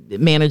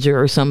manager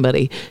or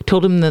somebody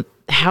told him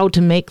how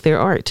to make their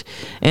art.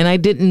 And I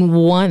didn't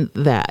want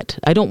that.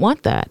 I don't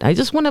want that. I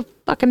just want to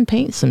fucking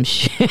paint some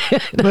shit.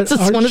 I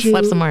just want to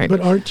slap some art.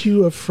 But aren't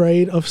you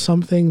afraid of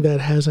something that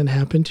hasn't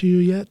happened to you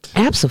yet?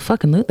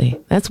 Absolutely.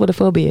 That's what a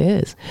phobia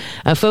is.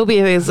 A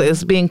phobia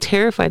is being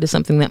terrified of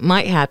something that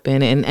might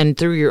happen, and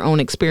through your own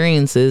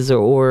experiences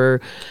or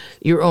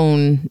your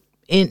own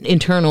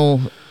internal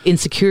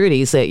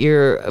insecurities that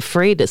you're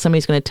afraid that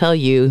somebody's going to tell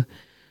you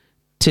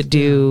to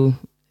do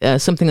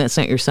something that's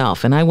not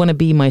yourself. And I want to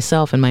be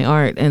myself in my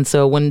art. And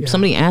so when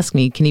somebody asks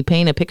me, can you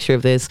paint a picture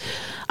of this?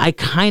 I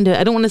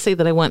don't want to say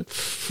that I want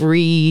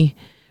free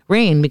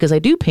reign, because I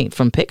do paint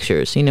from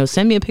pictures.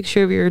 Send me a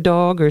picture of your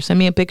dog or send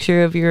me a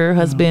picture of your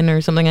husband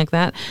or something like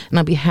that, and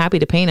I'll be happy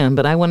to paint them.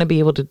 But I want to be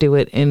able to do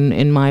it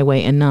in my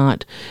way and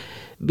not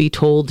be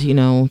told,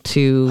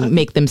 to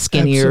make them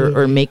skinnier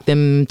Absolutely. or make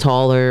them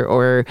taller,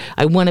 or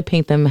I want to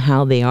paint them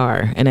how they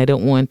are. And I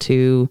don't want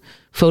to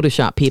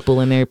Photoshop people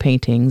in their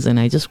paintings. And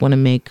I just want to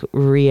make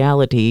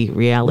reality.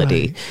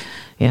 Right.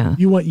 Yeah.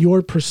 You want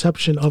your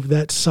perception of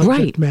that subject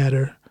Right.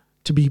 matter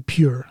to be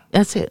pure.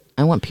 That's it.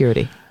 I want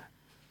purity.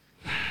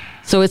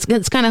 So it's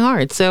kind of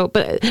hard.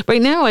 But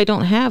right now I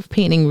don't have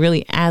painting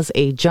really as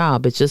a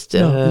job. It's just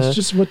It's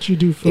just what you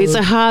do for. it's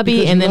a hobby.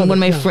 because And you then love when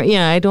it, my friend,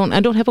 I don't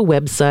have a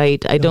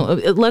website. I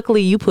don't.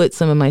 Luckily, you put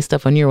some of my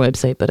stuff on your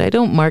website, but I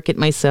don't market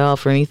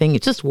myself or anything.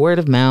 It's just word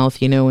of mouth,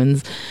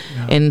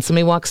 and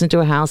somebody walks into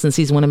a house and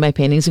sees one of my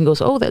paintings and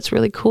goes, "Oh, that's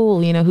really cool.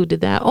 Who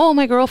did that? Oh,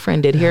 my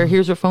girlfriend did.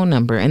 Here's her phone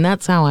number." And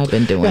that's how I've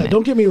been doing Yeah, it.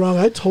 don't get me wrong.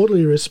 I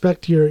totally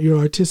respect your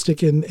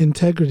artistic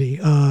integrity.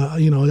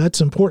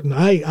 That's important.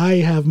 I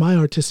have my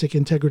artistic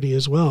integrity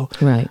as well.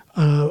 Right.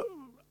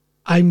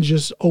 I'm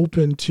just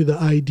open to the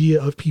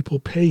idea of people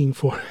paying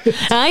for it.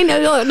 I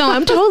know. No,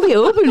 I'm totally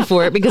open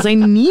for it because I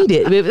need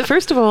it.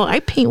 First of all,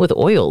 I paint with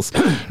oils.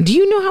 Do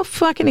you know how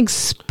fucking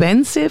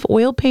expensive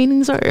oil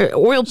paintings are?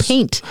 Oil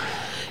paint.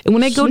 And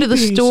when I go to the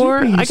store,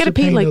 I got to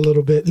pay like a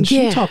little bit. And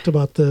she talked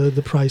about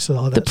the price of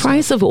all that. The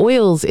price of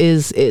oils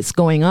is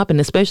going up,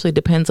 and especially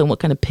depends on what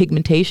kind of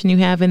pigmentation you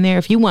have in there.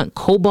 If you want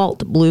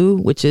cobalt blue,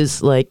 which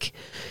is like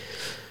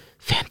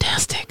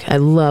fantastic. I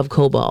love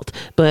cobalt,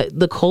 but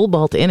the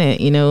cobalt in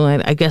it,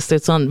 I guess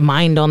it's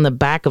mined on the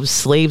back of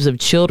slaves of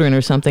children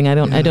or something. I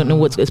don't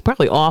know it's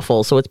probably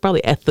awful. So it's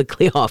probably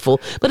ethically awful,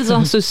 but it's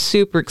also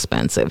super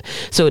expensive.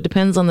 So it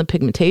depends on the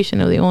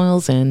pigmentation of the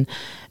oils, and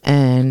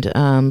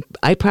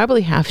I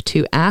probably have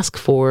to ask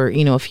for,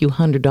 a few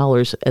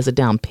 $100s as a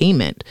down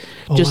payment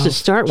to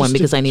start one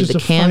because I need the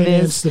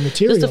canvas,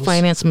 just to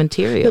finance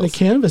materials. Yeah, the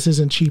canvas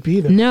isn't cheap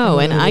either. No,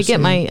 and I get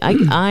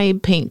I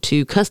paint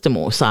to custom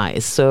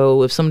size. So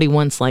if somebody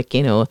wants like,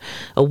 a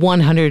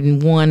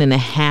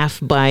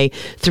 101.5 by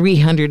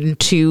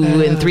 302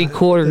 and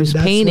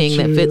 3/4 painting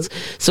that fits.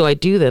 So I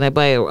do that. I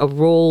buy a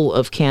roll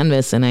of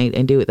canvas and I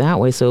do it that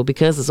way. So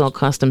because it's all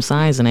custom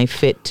size and I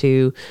fit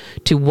to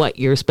what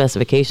your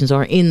specifications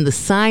are in the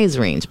size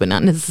range, but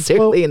not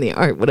necessarily in the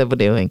art, what I'm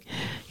doing.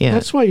 Yeah.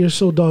 That's why you're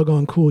so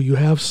doggone cool. You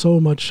have so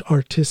much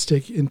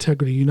artistic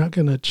integrity. You're not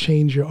going to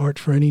change your art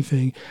for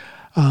anything.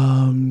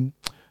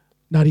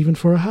 Not even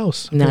for a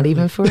house. Apparently. Not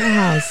even for a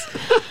house.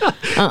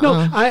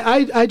 No,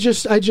 I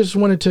just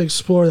wanted to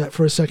explore that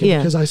for a second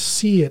because I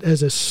see it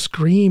as a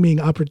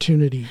screaming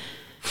opportunity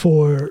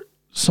for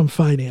some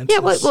finances. Yeah,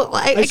 well,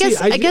 I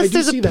guess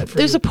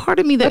there's a part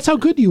of me that's how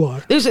good you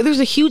are. There's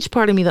a huge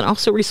part of me that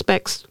also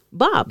respects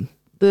Bob,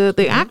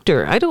 the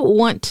actor. I don't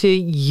want to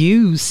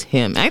use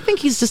him. I think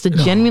he's just a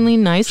genuinely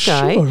nice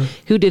guy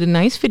who did a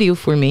nice video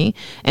for me,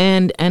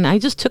 and I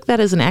just took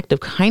that as an act of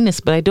kindness.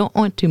 But I don't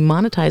want to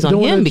monetize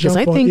on him because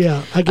I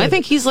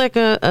think he's like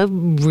a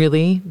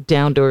really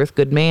down to earth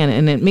good man,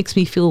 and it makes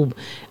me feel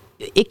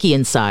icky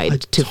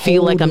inside to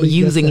feel like I'm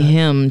using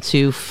him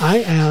to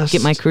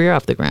get my career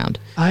off the ground.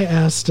 I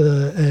asked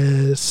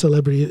a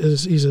celebrity,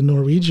 he's a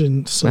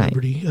Norwegian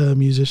celebrity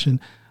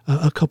musician,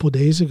 a couple of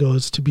days ago,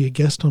 is to be a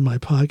guest on my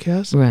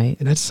podcast. Right.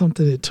 And that's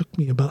something that took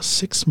me about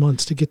 6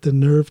 months to get the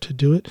nerve to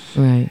do it.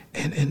 Right.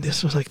 And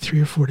this was like 3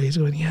 or 4 days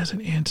ago, and he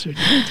hasn't answered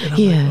yet. And I'm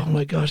like, oh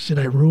my gosh, did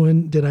I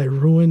ruin the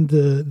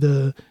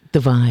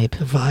vibe?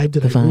 The vibe?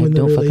 Did I ruin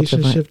the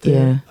relationship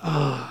there?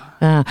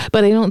 Yeah.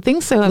 But I don't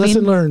think so.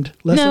 Lesson learned.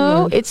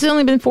 It's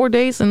only been 4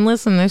 days, and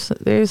listen,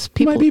 there's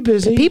people. He might be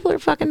busy. People are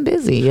fucking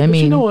busy.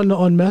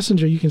 On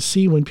Messenger, you can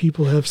see when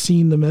people have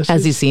seen the message.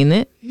 Has he seen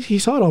it? He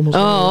saw it almost.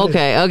 Oh,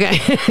 okay. I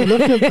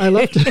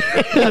left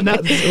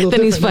it.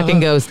 Then he's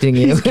fucking ghosting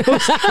you.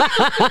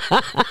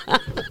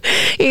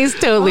 He's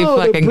totally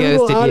fucking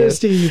ghosted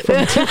honesty from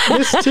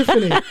Miss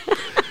Tiffany.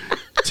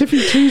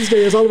 Tiffy Tuesday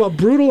is all about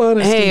brutal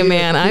honesty. Hey,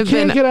 man, you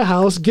can't get a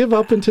house, give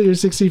up until you're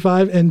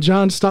 65, and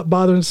John, stop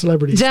bothering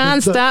celebrities.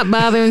 John, stop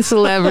bothering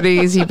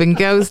celebrities. You've been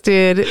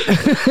ghosted.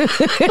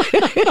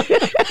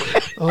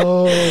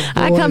 Oh, boy.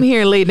 I come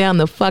here and lay down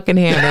the fucking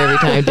hammer every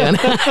time, John.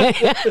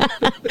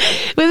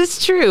 But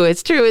it's true.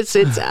 It's true. It's.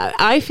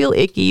 I feel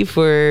icky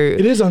for.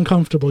 It is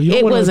uncomfortable. You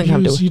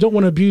don't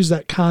want to abuse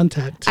that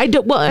contact. I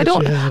don't. Well, I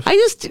don't.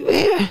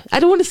 I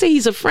don't want to say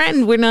he's a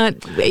friend. We're not.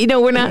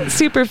 We're not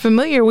super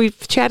familiar.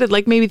 We've chatted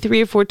like maybe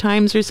 3 or 4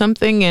 times or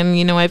something,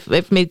 and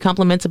I've made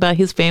compliments about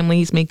his family.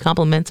 He's made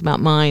compliments about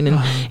mine, and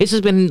it's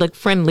just been like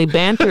friendly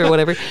banter or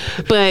whatever.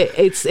 But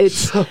it's.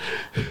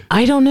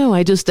 I don't know.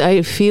 I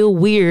feel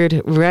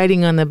weird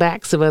riding on the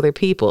backs of other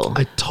people.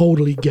 I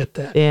totally get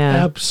that.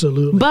 Yeah,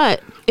 absolutely.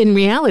 But in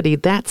reality,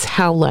 that's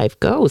how life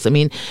goes. I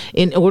mean,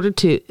 in order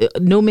to,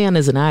 no man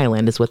is an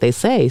island, is what they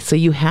say. So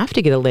you have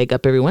to get a leg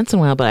up every once in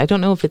a while. But I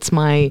don't know if it's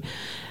my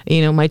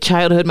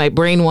childhood, my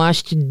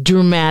brainwashed,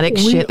 dramatic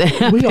shit that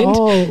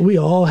happened. We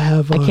all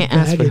have I can't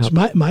ask for baggage.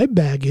 help. My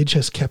baggage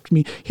has kept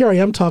me. Here I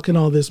am talking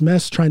all this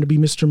mess, trying to be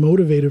Mr.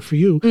 Motivator for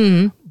you.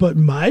 Mm-hmm. But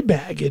my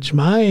baggage,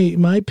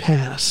 my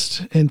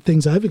past, and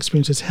things I've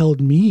experienced has held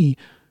me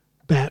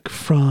back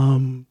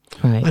from.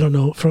 Right. I don't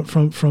know,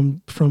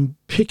 from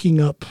picking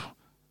up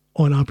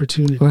on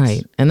opportunities.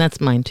 Right. And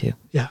that's mine too.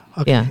 Yeah.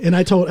 Okay. Yeah. And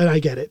I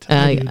get it.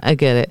 I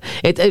get it.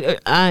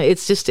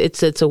 It's just,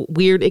 it's a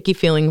weird, icky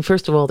feeling.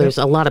 First of all, there's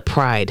a lot of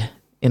pride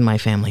in my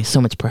family. So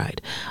much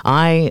pride.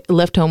 I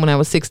left home when I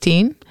was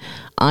 16.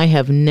 I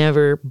have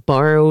never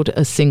borrowed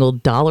a single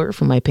dollar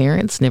from my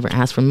parents, never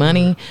asked for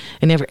money,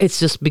 and never. It's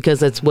just because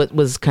that's what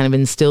was kind of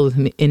instilled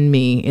in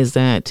me is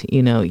that,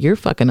 you're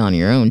fucking on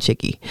your own,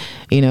 chickie.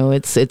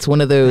 It's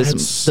one of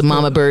those, the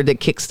mama bird that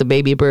kicks the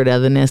baby bird out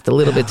of the nest a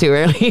little bit too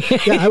early.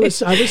 I was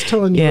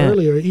telling you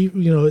earlier,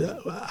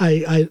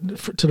 I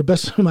to the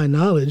best of my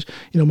knowledge,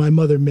 my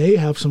mother may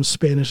have some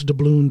Spanish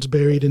doubloons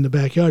buried in the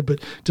backyard,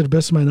 but to the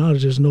best of my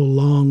knowledge, there's no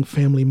long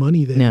family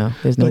money there. No,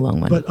 there's no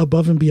long money. But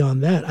above and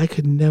beyond that, I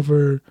couldn't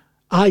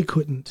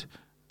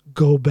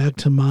go back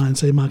to Ma and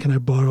say, Ma, can I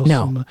borrow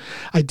some?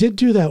 I did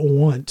do that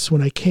once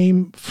when I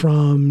came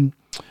from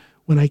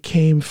when I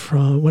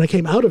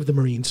came out of the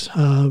Marines,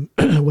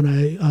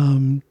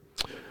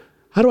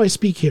 how do I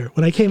speak here?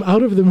 When I came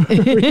out of the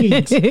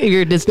Marines,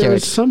 you're discharged.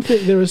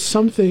 There was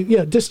something.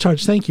 Yeah,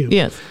 discharged. Thank you.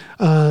 Yes.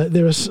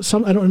 There was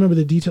some. I don't remember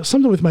the details.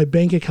 Something with my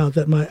bank account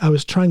that I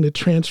was trying to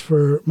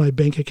transfer my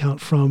bank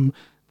account from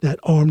that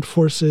armed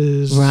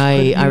forces.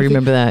 Right. I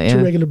remember that. Yeah.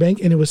 To regular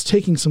bank, and it was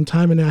taking some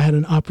time, and I had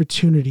an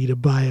opportunity to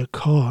buy a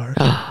car.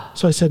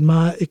 So I said,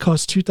 "Ma, it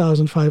costs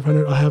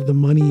 $2,500. I'll have the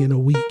money in a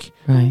week."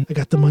 Right. I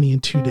got the money in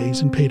 2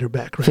 days and paid her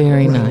back.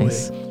 Very right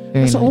nice. away.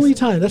 That's the only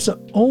time. That's the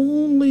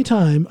only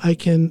time I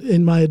can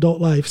in my adult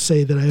life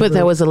say that I. But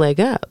that was a leg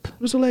up. It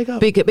was a leg up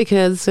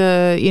because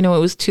it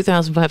was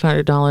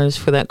 $2,500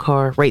 for that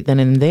car right then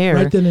and there.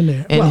 Right then and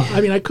there. And well, I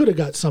mean, I could have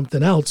got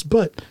something else,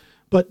 but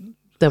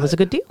that was a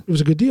good deal. It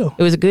was a good deal.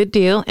 It was a good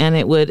deal, and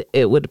it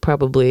would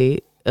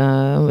probably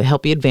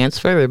help you advance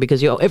further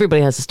because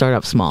everybody has to start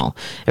off small.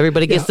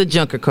 Everybody gets the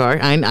junker car.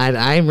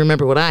 I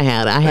remember what I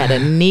had. I had a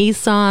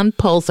Nissan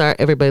Pulsar.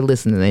 Everybody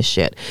listen to this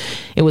shit.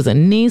 It was a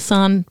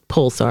Nissan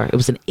Pulsar. It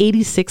was an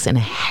 86 and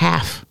a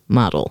half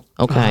model.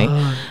 Okay.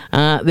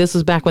 This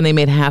was back when they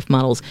made half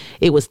models.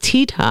 It was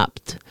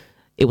T-topped.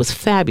 It was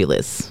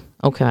fabulous.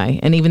 Okay.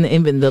 And even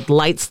the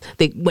lights,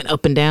 they went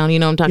up and down. You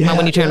know what I'm talking about?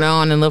 When you turn it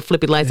on and the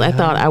flippy lights. Yeah. I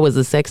thought I was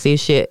the sexiest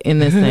shit in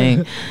this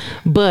thing.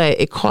 But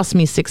it cost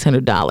me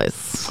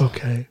 $600.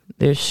 Okay.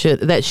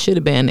 That should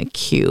have been a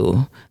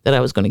cue that I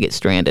was going to get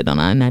stranded on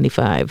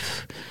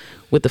I-95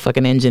 with the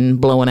fucking engine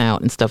blowing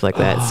out and stuff like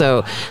that.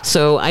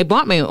 So I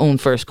bought my own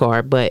first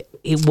car, but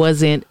it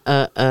wasn't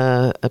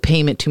a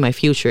payment to my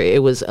future.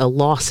 It was a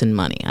loss in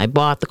money. I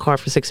bought the car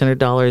for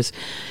 $600.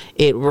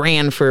 It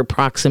ran for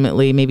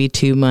approximately maybe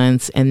 2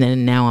 months, and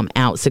then now I'm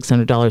out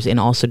 $600 and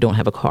also don't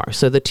have a car.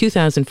 So the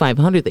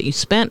 $2,500 that you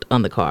spent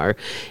on the car,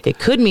 it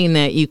could mean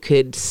that you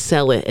could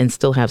sell it and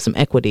still have some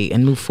equity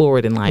and move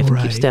forward in life and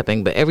keep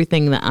stepping. But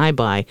everything that I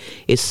buy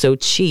is so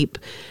cheap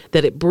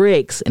that it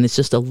breaks, and it's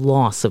just a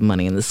loss of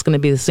money. And this is going to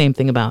be the same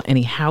thing about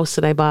any house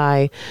that I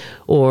buy,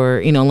 or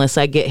unless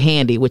I get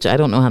handy, which I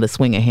don't know how to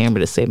swing a hammer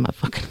to save my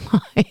fucking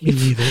life. Me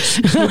neither.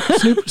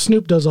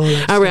 Snoop does all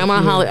that. All right, I'm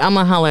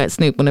gonna holler at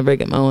Snoop whenever I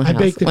get my own house. I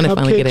bake the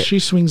cupcake. She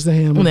swings the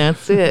hammer.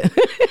 That's it.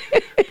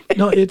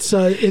 No, it's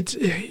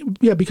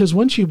because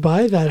once you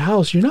buy that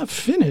house, you're not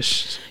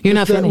finished. You're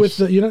not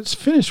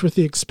finished with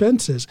the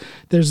expenses.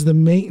 There's the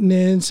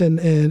maintenance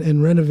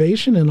and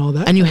renovation and all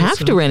that. And you have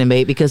to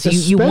renovate because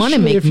you want to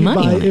make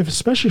money.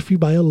 Especially if you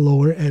buy a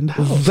lower end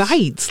house.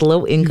 Right,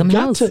 low income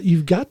house.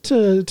 You've got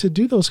to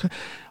do those.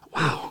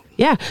 Wow.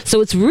 Yeah, so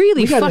it's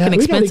really fucking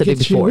expensive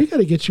before. We got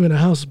to get you in a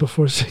house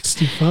before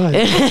 65.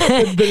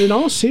 but in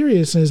all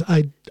seriousness,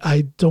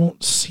 I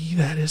don't see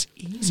that as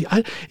easy.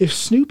 If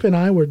Snoop and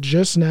I were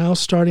just now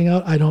starting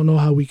out, I don't know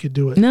how we could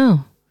do it.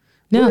 No.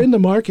 We're in the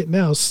market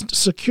now,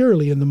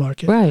 securely in the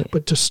market. Right.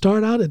 But to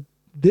start out at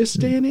this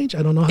day and age,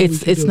 I don't know how we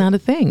could do it. It's not a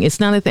thing. It's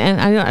not a thing. And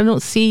I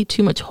don't see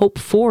too much hope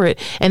for it.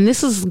 And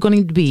this is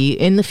going to be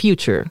in the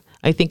future.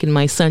 I think in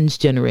my son's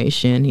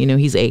generation,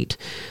 he's 8,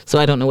 so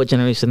I don't know what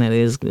generation that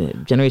is.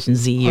 Generation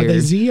Z or Are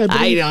they Z?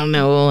 I don't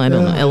know. I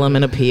don't know. L, M,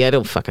 and a P. I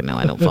don't fucking know.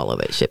 I don't follow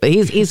that shit. But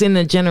he's in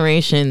the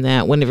generation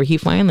that whenever he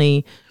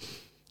finally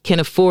can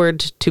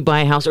afford to buy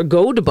a house or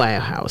go to buy a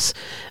house,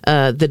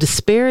 the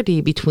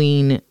disparity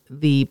between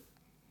the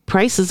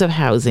prices of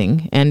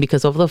housing, and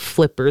because of the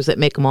flippers that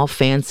make them all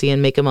fancy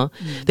and make them all,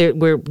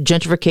 we're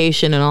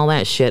gentrification and all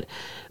that shit.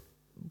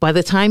 By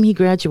the time he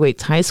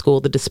graduates high school,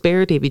 the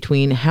disparity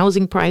between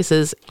housing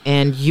prices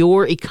and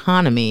your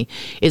economy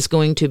is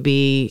going to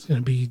be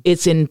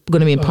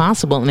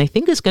impossible. And I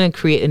think it's going to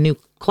create a new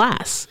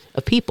class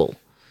of people.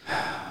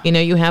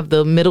 You have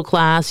the middle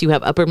class, you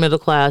have upper middle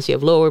class, you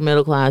have lower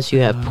middle class, you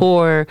have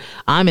poor.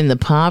 I'm in the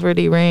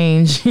poverty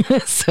range.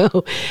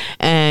 So,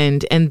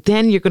 and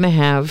then you're going to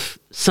have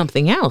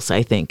something else.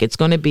 I think it's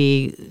going to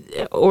be,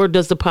 or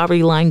does the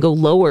poverty line go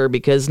lower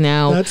because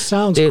now it's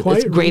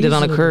graded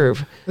on a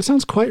curve? That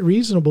sounds quite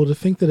reasonable to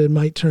think that it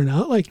might turn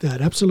out like that.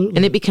 Absolutely.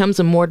 And it becomes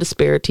a more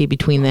disparity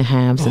between the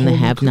haves and the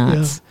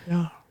have-nots.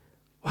 Yeah.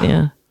 Wow.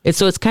 Yeah.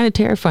 So it's kind of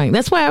terrifying.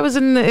 That's why I was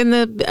in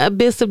the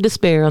abyss of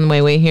despair on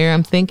my way here.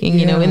 I'm thinking,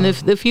 in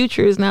the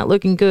future is not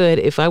looking good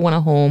if I want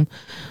a home.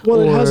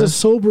 Well, it has a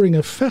sobering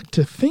effect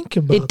to think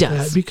about. It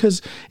does. That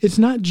because it's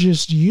not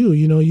just you.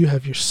 You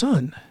have your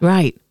son.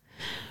 Right.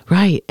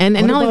 And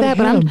not only that,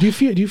 but do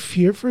you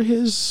fear for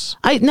his?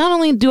 Not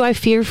only do I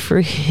fear for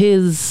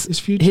his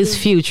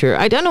future.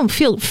 I don't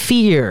feel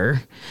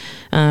fear.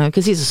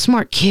 Because he's a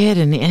smart kid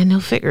and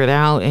he'll figure it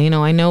out. And,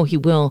 I know he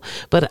will.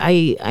 But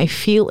I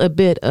feel a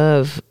bit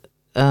of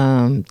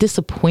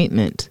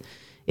disappointment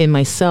in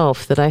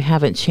myself that I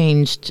haven't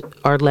changed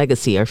our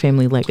legacy, our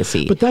family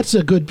legacy. But that's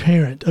a good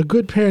parent. A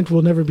good parent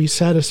will never be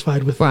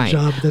satisfied with the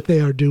job that they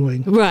are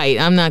doing. Right.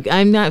 I'm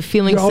not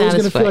feeling You're always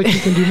satisfied. Going to feel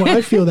like you can do more.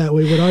 I feel that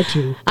way with our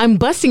two. I'm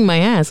busting my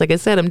ass. Like I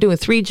said, I'm doing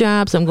 3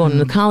 jobs. I'm going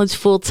to college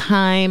full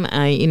time.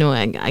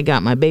 I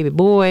got my baby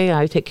boy.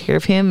 I take care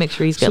of him, make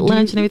sure he's got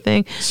lunch and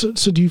everything. So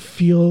do you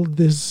feel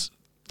this?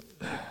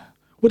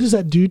 What does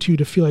that do to you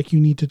to feel like you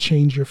need to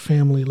change your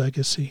family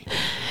legacy?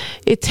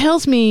 it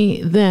tells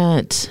me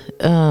that,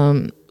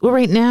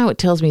 right now it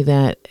tells me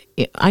that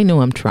I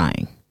know I'm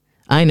trying.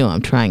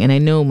 And I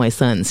know my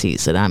son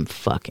sees that I'm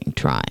fucking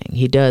trying.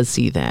 He does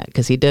see that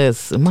because he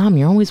does. Mom,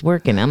 you're always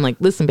working. I'm like,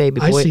 listen, baby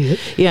boy. I see it.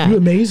 Yeah. You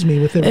amaze me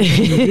with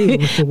everything you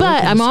do.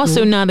 But I'm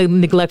also not a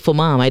neglectful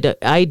mom.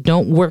 I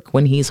don't work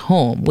when he's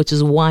home, which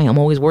is why I'm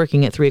always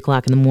working at 3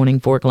 o'clock in the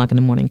morning, 4 o'clock in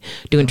the morning,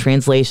 doing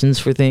translations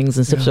for things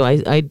and stuff. So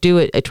I do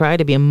it. I try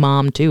to be a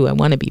mom too. I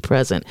want to be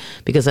present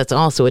because that's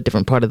also a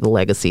different part of the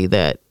legacy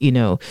that,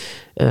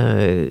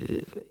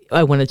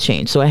 I want to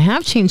change. So I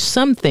have changed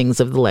some things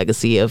of the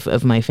legacy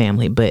of my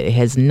family, but it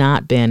has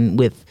not been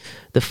with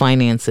the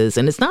finances.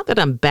 And it's not that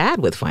I'm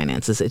bad with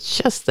finances. It's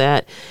just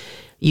that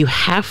you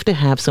have to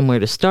have somewhere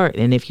to start.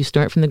 And if you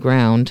start from the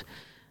ground,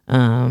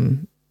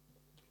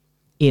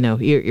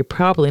 you're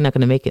probably not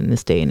going to make it in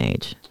this day and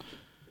age.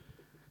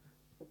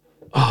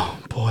 Oh,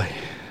 boy.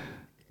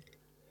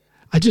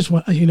 I just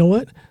want, you know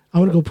what? I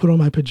want to go put on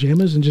my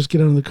pajamas and just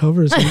get under the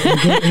covers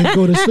and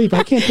go to sleep.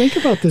 I can't think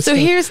about this. So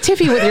here's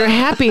Tiffy with your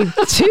happy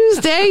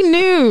Tuesday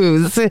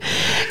news.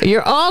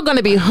 You're all going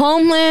to be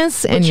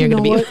homeless, and you're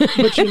going to be.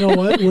 But you know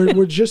what?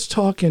 We're just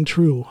talking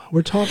true.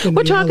 We're talking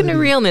to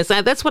realness.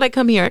 That's what I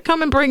come here. I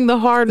come and bring the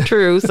hard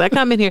truths. I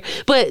come in here,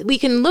 but we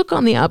can look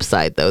on the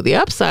upside, though. The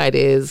upside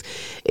is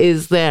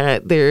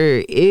that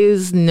there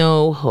is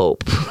no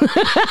hope.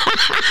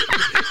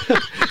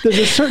 There's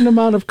a certain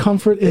amount of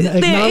comfort in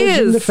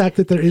acknowledging the fact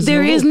that there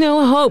is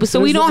no hope.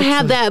 So we don't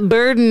have that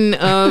burden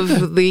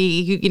of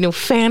the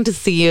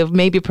fantasy of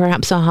maybe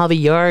perhaps I'll have a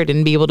yard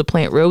and be able to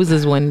plant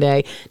roses one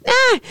day.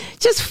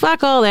 Just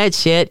fuck all that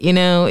shit.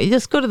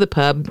 Just go to the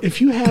pub.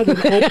 If you had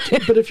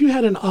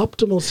an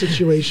optimal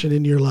situation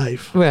in your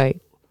life,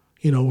 right?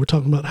 We're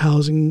talking about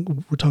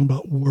housing. We're talking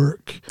about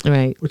work.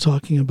 Right. We're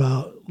talking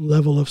about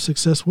level of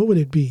success. What would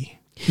it be?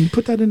 Can you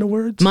put that into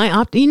words?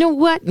 You know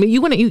what?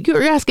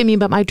 You're asking me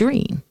about my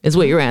dream, is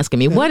what you're asking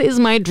me. Yeah. What is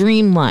my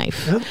dream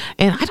life? Yeah.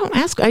 And I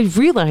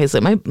realize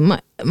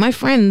that my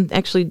friend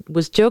actually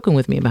was joking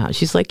with me about it.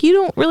 She's like, you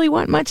don't really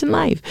want much in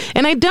life.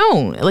 And I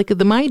don't.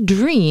 My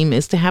dream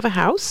is to have a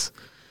house,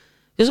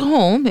 there's a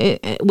home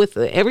with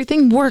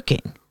everything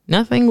working,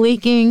 nothing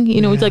leaking.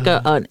 It's like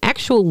an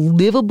actual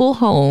livable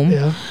home.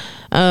 Yeah.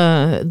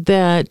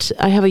 That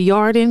I have a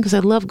yard in because I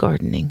love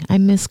gardening. I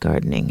miss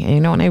gardening,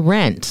 and I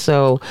rent,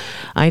 so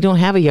I don't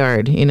have a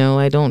yard.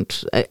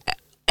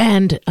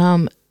 And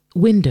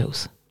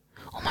windows.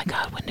 Oh my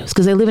God, windows!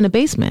 Because I live in a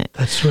basement.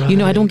 That's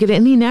right. I don't get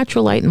any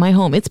natural light in my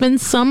home. It's been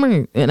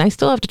summer, and I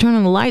still have to turn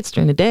on the lights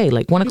during the day.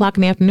 Like 1 o'clock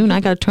in the afternoon,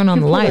 I got to turn on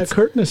the lights. That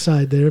curtain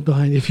aside there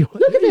behind you. If you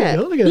want. Look at that!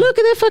 Look at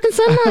that fucking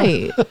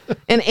sunlight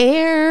and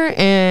air,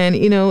 and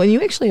and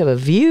you actually have a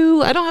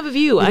view. I don't have a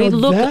view.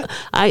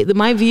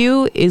 My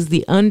view is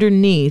the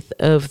underneath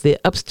of the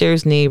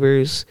upstairs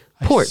neighbor's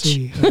porch.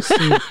 I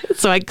see.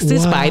 So I see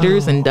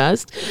spiders and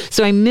dust.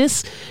 So I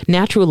miss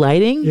natural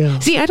lighting. Yeah.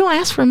 See, I don't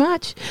ask for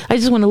much. I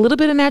just want a little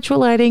bit of natural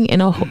lighting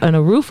and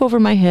a roof over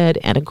my head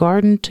and a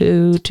garden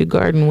to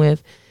garden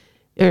with.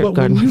 But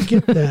when you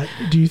get that,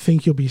 do you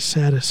think you'll be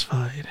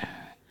satisfied?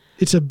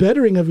 It's a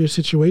bettering of your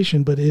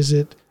situation, but is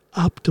it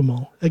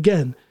optimal?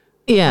 Again,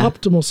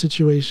 optimal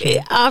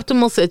situation.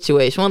 Optimal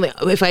situation. Well,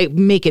 if I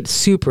make it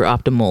super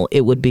optimal,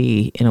 it would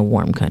be in a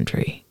warm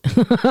country.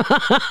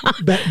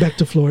 Back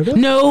to Florida?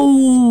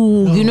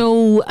 No.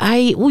 No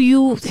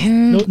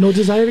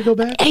desire to go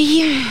back?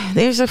 Yeah,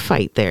 there's a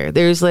fight there.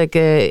 There's like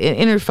an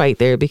inner fight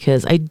there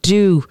because I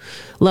do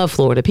love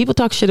Florida. People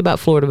talk shit about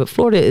Florida, but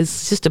Florida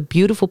is just a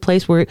beautiful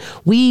place where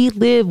we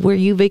live, where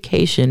you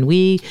vacation.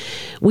 We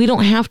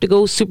don't have to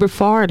go super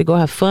far to go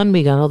have fun.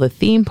 We got all the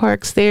theme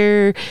parks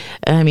there.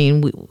 I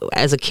mean,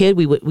 as a kid,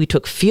 we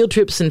took field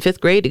trips in 5th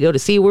grade to go to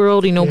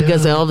SeaWorld,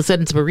 because all of a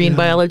sudden it's marine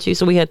biology.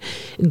 So we had,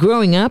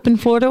 growing up in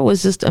Florida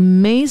was just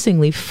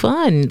amazingly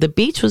fun. The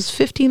beach was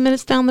 15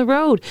 minutes down the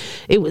road.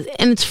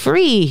 And it's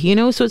free,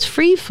 so it's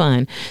free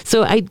fun.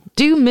 So I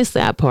do miss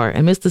that part.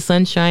 I miss the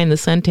sunshine, the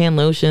suntan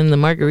lotion, the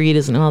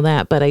margaritas and all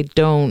that, but I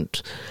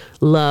don't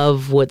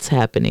love what's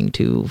happening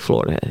to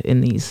Florida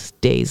in these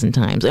days and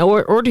times,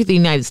 or to the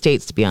United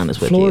States, to be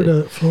honest with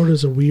you.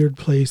 Florida's a weird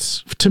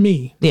place to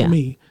me.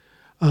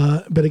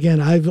 But again,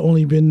 I've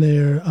only been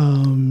there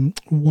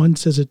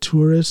once as a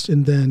tourist,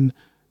 and then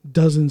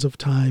dozens of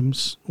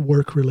times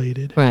work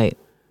related. Right.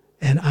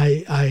 And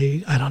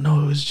I don't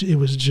know. It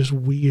was just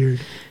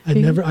weird.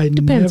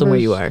 Depends on where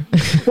you are.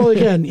 Well,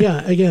 again.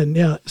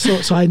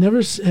 So I never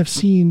have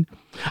seen.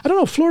 I don't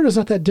know. Florida's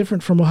not that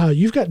different from Ohio.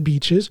 You've got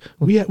beaches.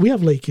 We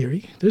have Lake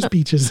Erie. There's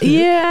beaches there.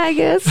 Yeah, I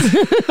guess.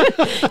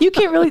 You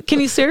can't really. Can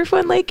you surf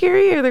on Lake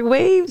Erie? Are there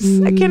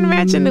waves? I can't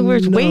imagine that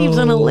there's waves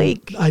on a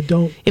lake. I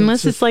don't.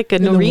 Unless it's like a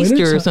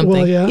nor'easter or something.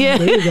 Well, yeah.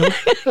 There you go.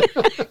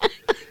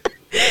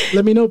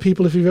 Let me know,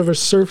 people, if you've ever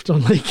surfed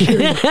on Lake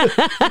Erie.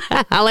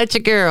 I'll let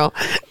you, girl.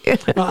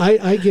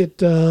 I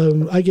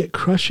get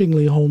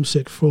crushingly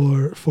homesick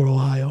for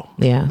Ohio.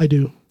 Yeah, I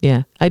do.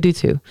 Yeah, I do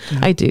too. Yeah.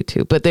 I do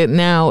too. But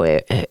now,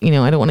 I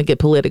don't want to get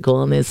political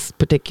on this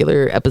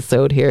particular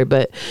episode here.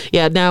 But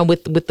yeah, now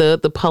with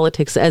the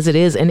politics as it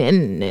is, and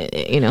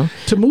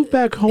to move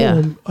back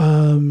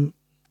home,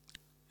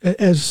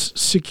 as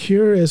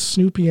secure as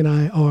Snoopy and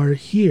I are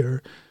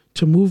here,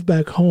 to move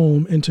back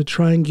home and to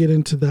try and get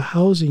into the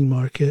housing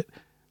market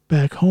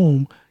back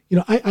home.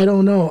 I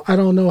don't know. I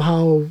don't know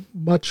how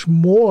much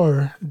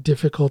more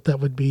difficult that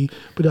would be,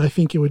 but I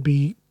think it would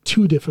be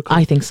too difficult,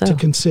 I think so, to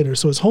consider.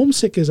 So as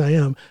homesick as I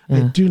am,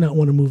 I do not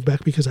want to move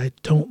back because I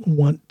don't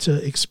want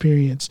to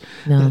experience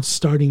that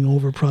starting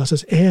over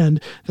process.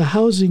 And the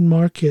housing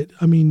market,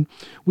 I mean,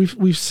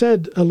 we've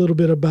said a little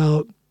bit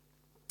about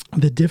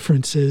the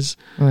differences,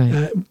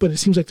 right. But it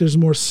seems like there's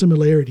more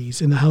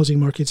similarities in the housing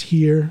markets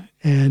here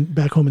and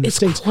back home in the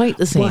States. It's quite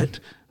the same.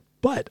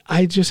 But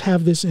I just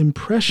have this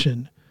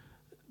impression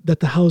that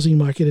the housing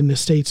market in the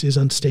States is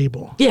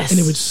unstable. Yes.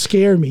 And it would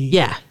scare me.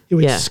 Yeah. It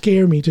would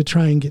scare me to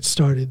try and get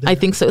started there. I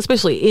think so,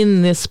 especially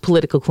in this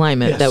political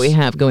climate that we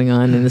have going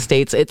on in the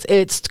States.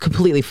 It's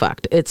completely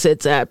fucked. It's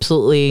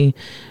absolutely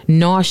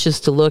nauseous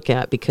to look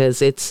at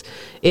because it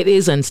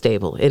is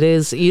unstable. It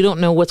is, you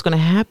don't know what's going to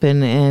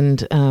happen.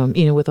 And,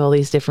 with all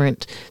these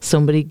different,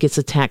 somebody gets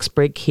a tax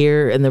break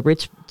here and the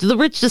rich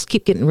just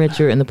keep getting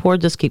richer and the poor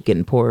just keep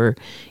getting poorer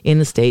in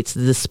the States.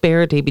 The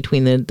disparity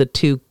between the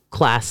two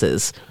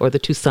classes or the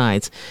two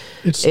sides,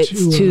 it's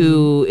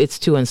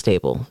too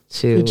unstable.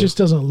 It just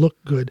doesn't look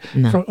good.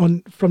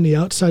 No. From the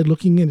outside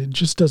looking in, it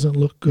just doesn't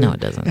look good. No,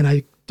 it doesn't. And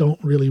I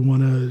don't really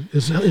want to,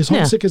 as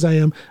homesick as I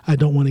am, I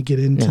don't want to get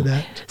into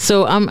that.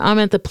 So I'm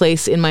at the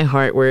place in my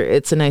heart where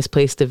it's a nice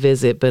place to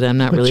visit, but I'm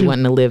not really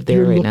wanting to live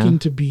there right now. You're looking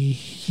to be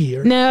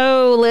here.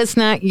 No, let's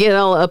not get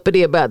all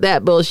uppity about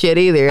that bullshit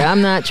either.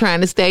 I'm not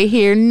trying to stay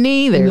here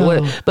neither.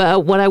 No.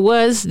 But what I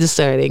was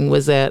deciding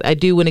was that I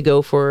do want to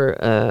go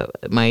for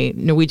my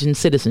Norwegian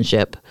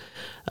citizenship.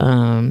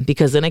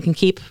 Because then I can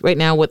keep, right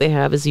now what they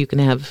have is you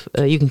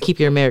can keep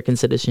your American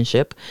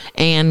citizenship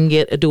and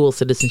get a dual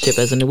citizenship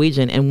as a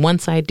Norwegian. And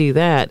once I do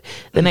that,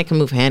 then I can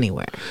move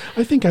anywhere.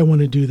 I think I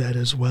want to do that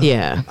as well.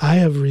 Yeah. I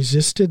have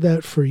resisted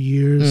that for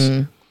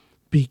years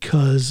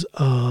because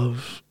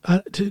of,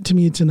 to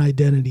me, it's an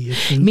identity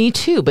issue. Me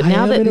too. But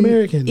now I am an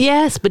American.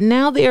 Yes, but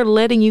now they are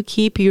letting you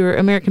keep your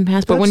American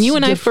passport. That's when you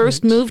and different. I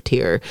first moved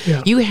here,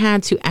 you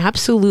had to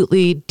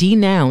absolutely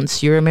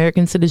denounce your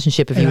American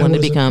citizenship if you wanted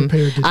to become.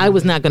 I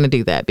was not going to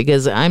do that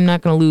because I'm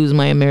not going to lose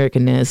my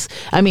Americanness.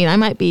 I mean, I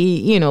might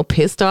be,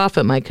 pissed off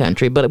at my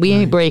country, but we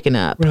ain't breaking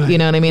up. Right. You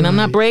know what I mean? Right. I'm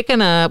not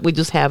breaking up. We're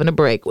just having a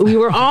break. We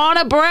were on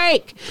a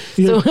break.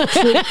 You'll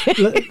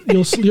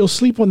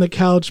sleep on the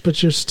couch,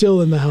 but you're still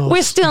in the house.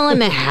 We're still in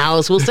the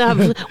house.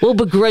 We'll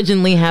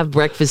begrudgingly have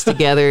breakfast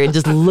together and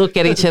just look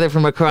at each other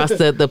from across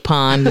the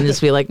pond and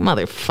just be like,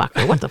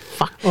 motherfucker, what the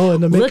fuck? Oh,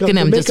 and look at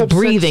him just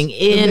breathing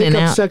in and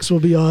out. Sex will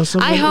be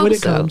awesome. I hope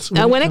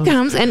so. When it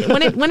comes, and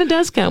when it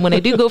does come, when I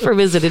do go for a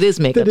visit, it is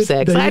makeup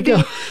sex.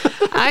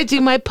 I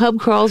do my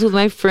pub crawls with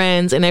my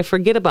friends, and I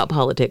forget about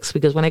politics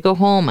because when I go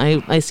home,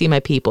 I see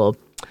my people.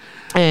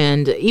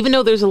 And even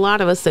though there's a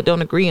lot of us that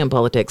don't agree on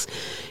politics,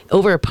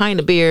 over a pint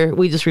of beer,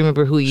 we just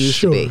remember who you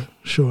used to be.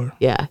 Sure.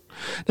 Yeah.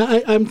 Now,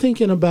 I'm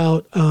thinking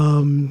about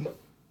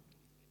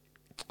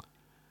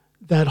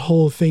that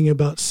whole thing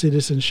about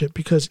citizenship,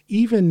 because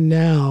even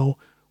now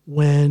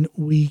when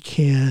we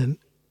can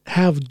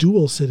have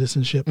dual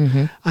citizenship,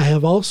 I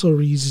have also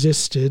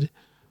resisted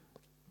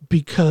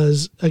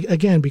because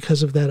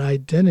of that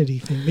identity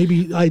thing,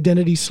 maybe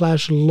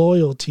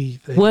identity/loyalty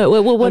thing.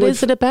 What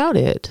is it about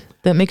it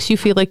that makes you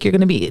feel like you're going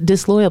to be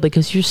disloyal?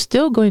 Because you're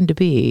still going to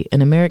be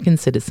an American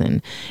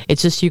citizen.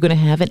 It's just you're going to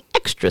have an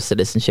extra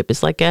citizenship.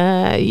 It's like,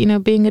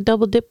 being a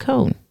double dip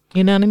cone.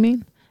 You know what I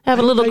mean? Have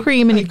a little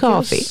cream in your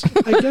coffee.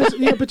 I guess,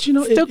 yeah, but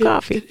still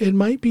coffee. It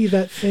might be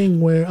that thing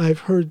where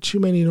I've heard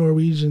too many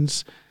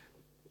Norwegians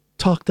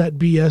talk that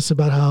BS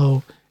about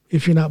how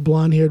if you're not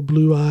blonde-haired,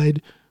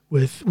 blue-eyed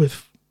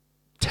with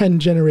 10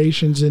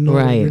 generations in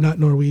Norway, you're not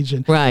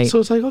Norwegian. Right. So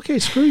it's like, okay,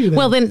 screw you then.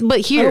 Well, then,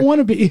 but here. I don't want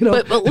to be,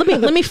 But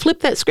let me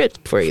flip that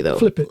script for you, though.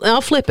 Flip it.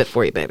 I'll flip it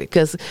for you, baby.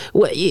 Because,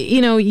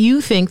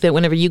 you think that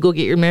whenever you go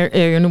get your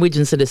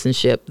Norwegian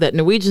citizenship, that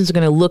Norwegians are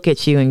going to look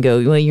at you and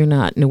go, well, you're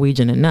not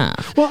Norwegian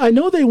enough. Well, I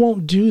know they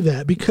won't do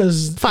that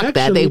because. Fuck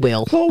that, they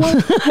will.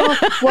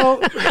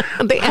 Well,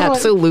 they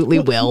absolutely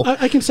will.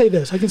 I can say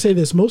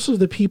this. Most of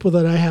the people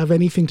that I have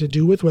anything to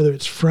do with, whether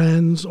it's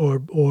friends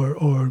or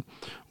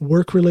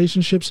work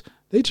relationships,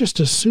 they just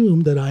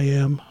assume that I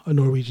am a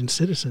Norwegian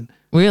citizen.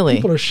 Really?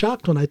 People are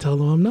shocked when I tell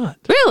them I'm not.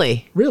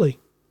 Really? Really.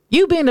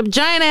 You being a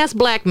giant-ass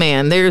black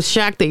man, they're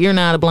shocked that you're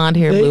not a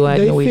blonde-haired,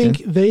 blue-eyed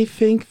Norwegian. They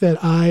think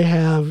that I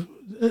have,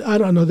 I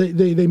don't know,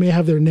 they may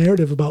have their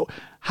narrative about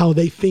how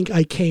they think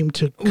I came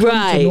to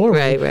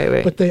Norway.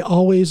 Right. But they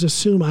always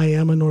assume I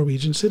am a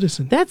Norwegian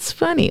citizen. That's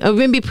funny.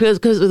 Maybe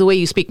because of the way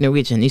you speak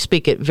Norwegian. You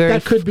speak it very...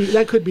 That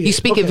could be You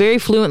speak it very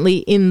fluently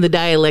in the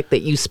dialect that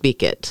you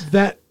speak it.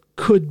 That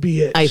could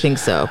be it. I think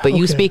so. But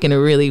you speak in a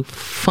really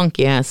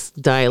funky ass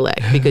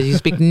dialect because you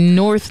speak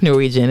North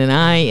Norwegian and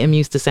I am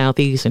used to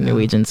Southeastern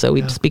Norwegian. So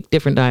we speak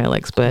different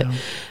dialects. But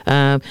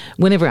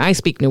whenever I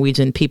speak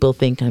Norwegian, people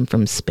think I'm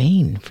from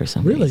Spain for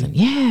some reason.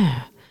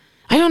 Yeah.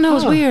 I don't know.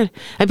 It's weird.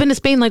 I've been to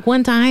Spain like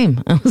one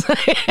time. I was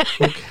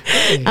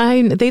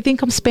like, they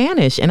think I'm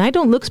Spanish and I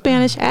don't look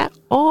Spanish at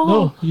all.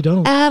 No, you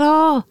don't. At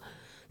all.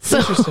 So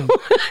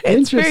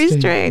it's very Interesting.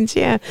 strange.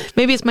 Yeah.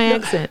 Maybe it's my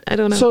accent. I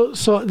don't know.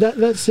 So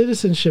that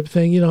citizenship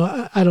thing, you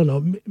know, I don't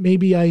know.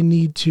 Maybe I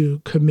need to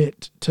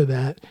commit to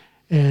that.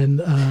 And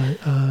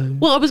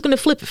well, I was going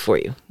to flip it for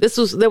you. That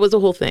was the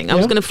whole thing. I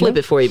was going to flip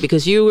it for you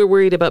because you were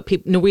worried about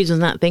Norwegians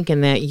not thinking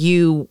that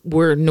you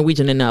were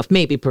Norwegian enough.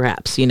 Maybe,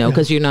 perhaps, you know,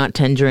 because you're not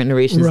 10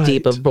 generations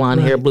deep of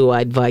blonde hair, blue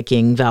eyed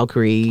Viking,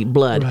 Valkyrie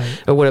blood,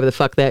 or whatever the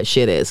fuck that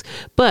shit is.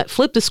 But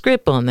flip the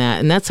script on that,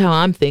 and that's how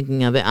I'm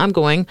thinking of it. I'm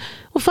going,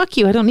 well, fuck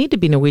you. I don't need to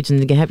be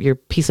Norwegian to have your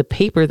piece of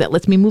paper that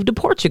lets me move to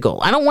Portugal.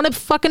 I don't want to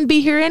fucking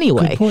be here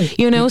anyway. Good point.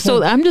 You know, Good so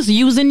point. I'm just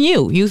using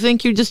you. You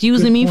think you're just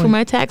using me for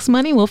my tax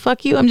money? Well,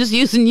 fuck you. I'm just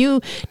using you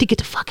to get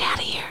the fuck out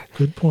of here.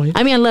 Good point.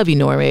 I mean, I love you,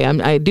 Norway.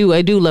 I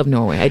do love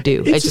Norway. I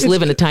do. I just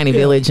live in a tiny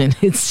village, and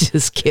it's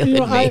just killing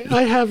me. I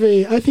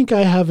think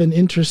I have an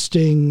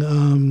interesting.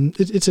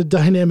 It's a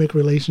dynamic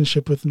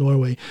relationship with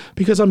Norway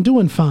because I'm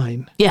doing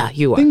fine. Yeah,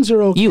 you are. Things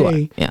are okay. You are.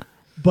 Yeah,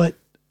 but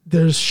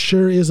there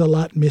sure is a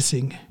lot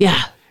missing.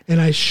 Yeah,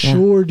 and I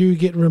sure do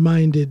get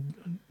reminded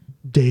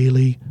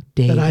daily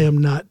that I am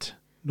not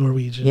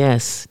Norwegian.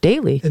 Yes,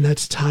 daily, and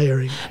that's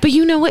tiring. But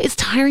you know what? It's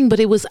tiring, but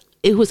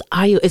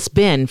it's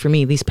been for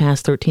me these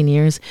past 13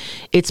 years.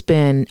 It's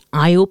been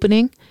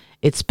eye-opening.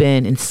 It's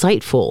been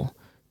insightful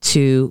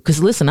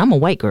because listen, I'm a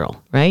white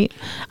girl, right?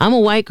 I'm a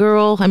white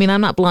girl. I mean, I'm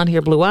not blonde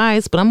hair, blue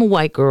eyes, but I'm a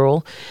white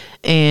girl.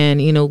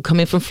 And, you know,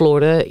 coming from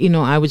Florida, you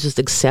know, I was just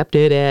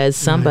accepted as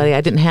somebody.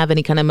 I didn't have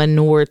any kind of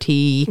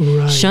minority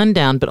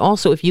shundown. But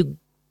also, if you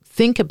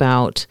think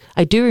about,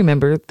 I do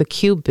remember the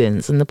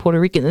Cubans and the Puerto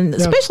Ricans, and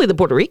especially the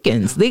Puerto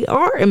Ricans. They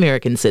are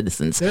American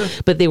citizens,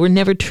 but they were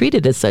never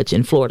treated as such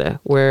in Florida,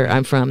 where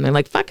I'm from. They're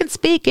like, fucking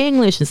speak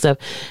English and stuff.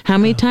 How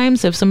many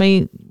times have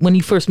somebody, when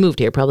you first moved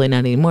here, probably not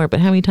anymore, but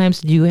how many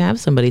times did you have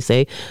somebody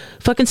say,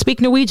 fucking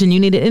speak Norwegian, you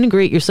need to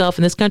integrate yourself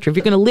in this country. If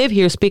you're going to live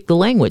here, speak the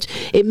language.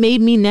 It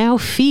made me now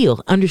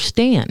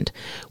understand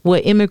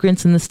what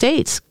immigrants in the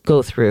States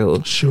go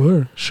through.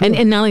 Sure.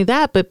 And not only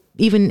that, but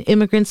even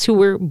immigrants who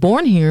were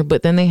born here,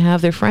 but then they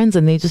have their friends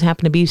and they just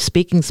happen to be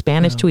speaking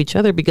Spanish to each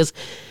other because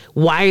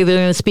why are they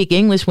going to speak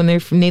English when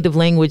their native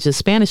language is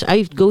Spanish?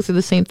 I go through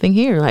the same thing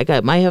here. Like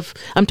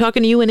I'm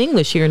talking to you in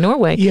English here in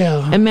Norway.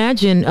 Yeah.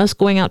 Imagine us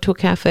going out to a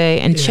cafe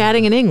and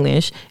chatting in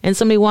English and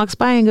somebody walks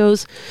by and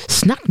goes,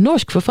 "Snack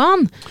norsk for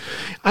fun."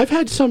 I've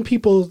had some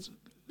people,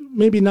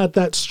 maybe not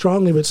that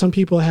strongly, but some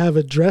people have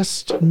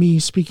addressed me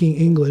speaking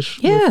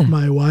English with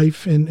my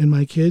wife and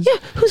my kids. Yeah,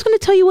 who's going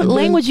to tell you what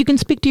language you can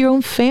speak to your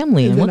own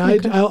family? And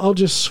then I'll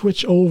just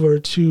switch over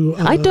to...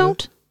 I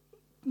don't.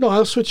 No,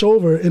 I'll switch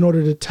over in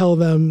order to tell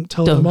them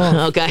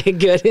off. Okay,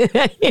 good.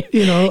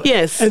 You know,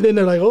 yes. And then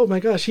they're like, "Oh my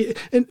gosh!"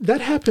 And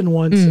that happened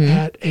once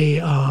at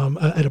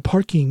a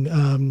parking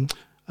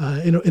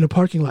in a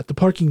parking lot, the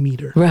parking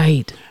meter.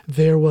 Right.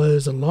 There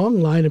was a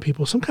long line of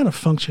people. Some kind of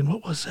function.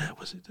 What was that?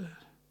 Was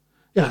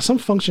it? Some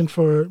function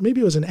for,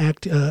 maybe it was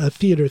a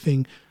theater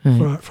thing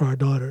for our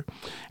daughter.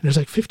 And there's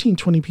like 15,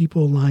 20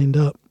 people lined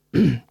up.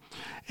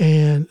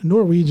 And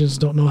Norwegians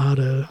don't know how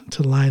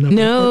to line up.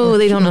 No,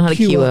 they don't know how to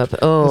queue up.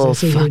 Oh,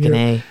 fucking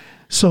A.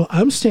 So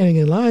I'm standing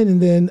in line,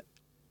 and then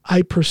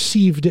I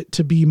perceived it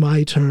to be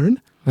my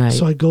turn. Right.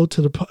 So I go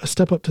to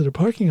step up to the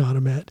parking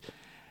automat,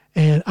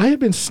 and I had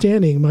been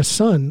standing. My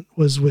son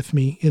was with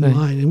me in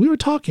line, and we were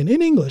talking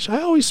in English.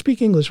 I always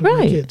speak English with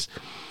my kids.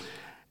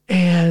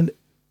 And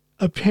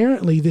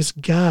apparently this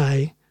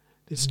guy,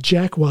 this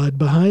jackwad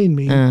behind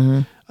me,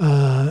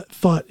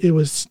 thought it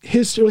was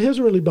his. He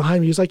wasn't really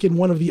behind me. He was like in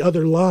one of the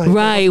other lines.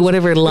 Right,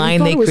 whatever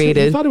line they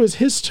created. He thought it was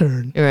his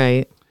turn.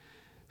 Right.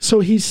 So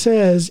he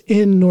says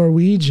in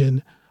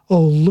Norwegian,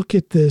 "Oh, look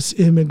at this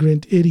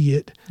immigrant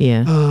idiot.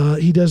 Yeah.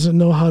 He doesn't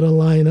know how to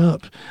line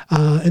up."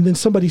 And then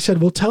somebody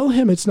said, "Well, tell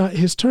him it's not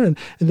his turn."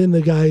 And then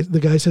the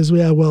guy says,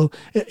 "Yeah, well,"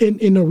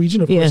 in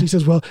Norwegian, of course, he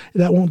says, "Well,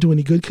 that won't do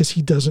any good because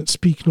he doesn't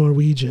speak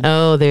Norwegian."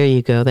 Oh, there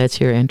you go. That's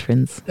your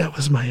entrance. That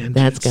was my entrance.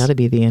 That's got to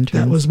be the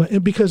entrance. That was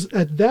because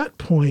at that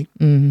point,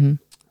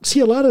 see,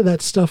 a lot of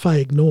that stuff I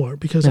ignore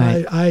because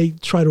I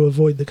try to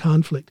avoid the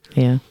conflict.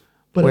 Yeah.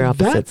 But we're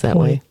at opposites that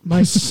way. point,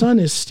 my son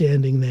is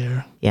standing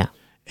there. Yeah.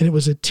 And it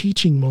was a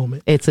teaching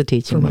moment. It's a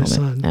teaching moment.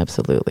 For my son.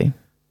 Absolutely.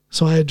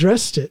 So I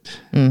addressed it.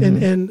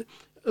 And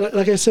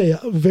like I say,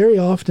 very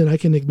often I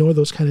can ignore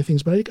those kind of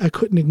things, but I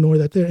couldn't ignore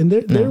that there. And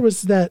there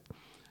was that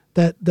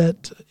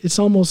it's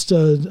almost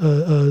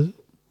a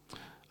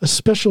a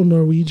special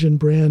Norwegian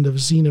brand of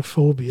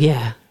xenophobia.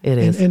 Yeah, it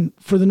is. And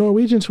for the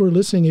Norwegians who are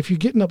listening, if you're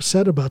getting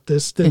upset about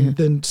this,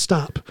 then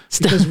stop.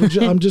 Because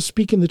I'm just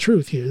speaking the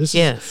truth here. This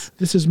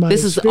is my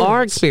This is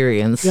our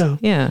experience.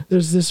 Yeah.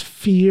 There's this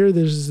fear,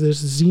 there's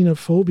this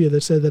xenophobia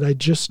that said that I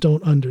just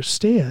don't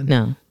understand.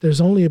 No. There's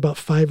only about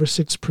 5 or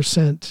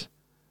 6%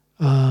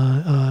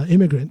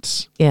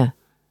 immigrants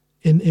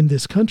in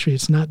this country.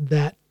 It's not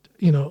that,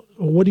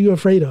 what are you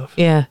afraid of?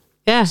 Yeah.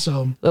 Yeah.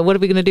 So, but what are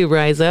we going to do?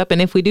 Rise up?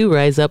 And if we do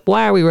rise up,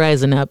 why are we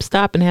rising up?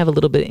 Stop and have a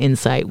little bit of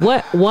insight.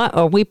 What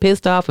are we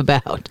pissed off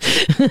about?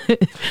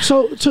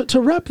 So to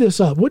wrap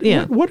this up, what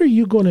are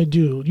you going to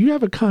do? Do you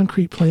have a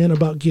concrete plan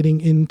about getting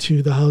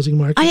into the housing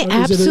market? I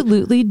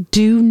absolutely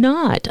do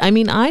not. I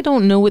mean, I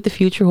don't know what the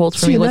future holds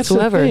for me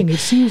whatsoever. That's the thing. It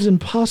seems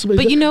impossible.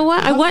 But you know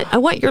what? I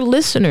want your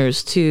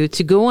listeners to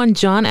go on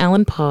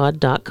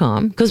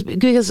johnallenpod.com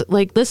because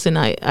like, listen,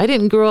 I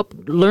didn't grow up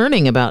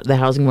learning about the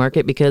housing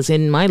market because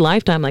in my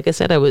lifetime, like I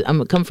said,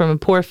 I'm come from a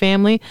poor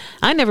family.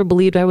 I never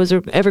believed I was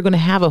ever going to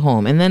have a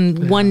home. And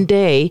then one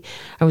day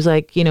I was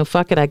like,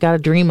 fuck it. I got a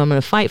dream. I'm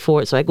going to fight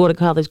for it. So I go to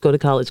college, try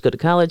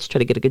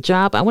to get a good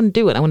job. I want to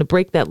do it. I want to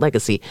break that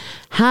legacy.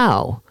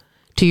 How?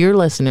 To your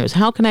listeners,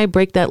 how can I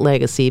break that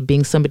legacy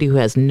being somebody who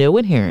has no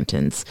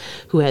inheritance,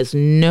 who has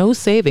no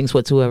savings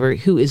whatsoever,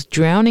 who is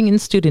drowning in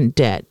student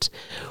debt?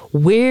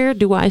 Where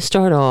do I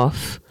start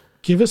off?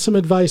 Give us some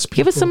advice, people.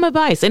 Give us some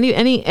advice.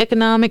 Any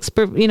economics,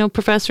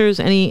 professors,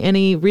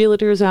 any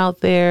realtors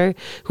out there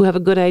who have a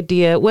good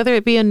idea, whether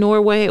it be in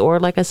Norway or,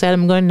 like I said,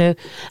 I'm going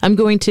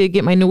to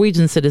get my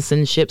Norwegian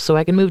citizenship so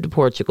I can move to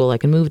Portugal, I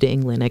can move to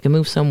England, I can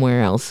move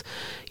somewhere else.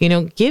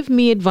 Give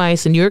me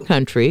advice in your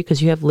country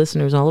because you have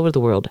listeners all over the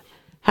world.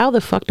 How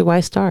the fuck do I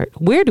start?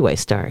 Where do I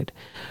start?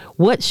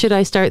 What should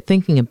I start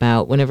thinking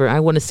about whenever I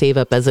want to save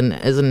up as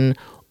an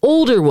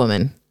older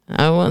woman?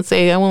 I won't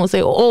say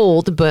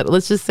old, but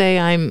let's just say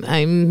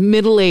I'm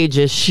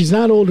middle-aged-ish. She's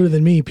not older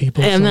than me,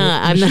 people. I'm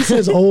not. She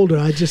says older,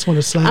 I just want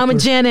to slap her. I'm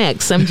Gen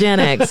X.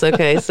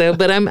 Okay,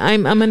 but I'm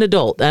an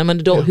adult. I'm an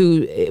adult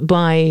who,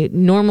 by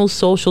normal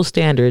social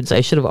standards,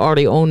 I should have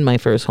already owned my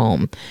first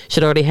home.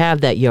 Should already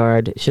have that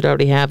yard. Should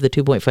already have the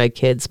 2.5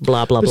 kids.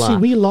 Blah blah blah. See,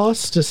 we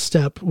lost a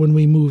step when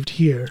we moved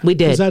here. We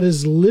did. Because that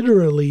is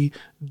literally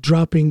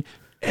dropping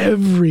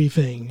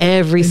everything,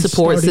 every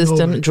support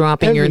system,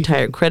 dropping your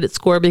entire credit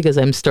score because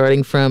I'm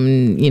starting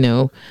from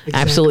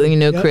absolutely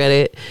no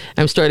credit.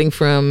 I'm starting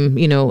from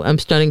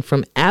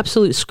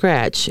absolute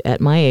scratch at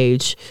my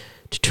age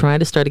to try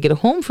to start to get a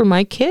home for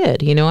my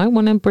kid. I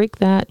want to break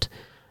that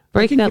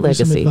legacy. Give you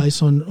some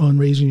advice on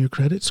raising your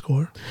credit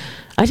score.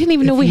 I didn't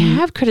even know we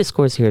have credit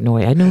scores here in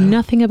Norway. I know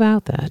nothing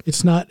about that.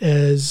 It's not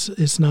as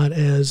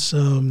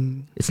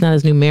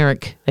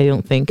numeric, I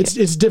don't think.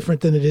 It's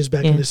different than it is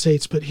back in the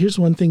States. But here's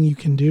one thing you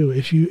can do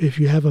if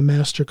you have a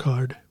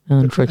MasterCard.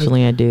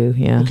 Unfortunately, I do.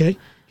 Yeah. Okay.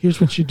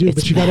 Here's what you do,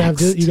 but you have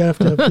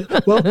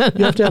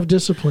to have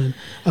discipline.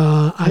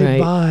 I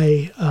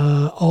buy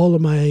all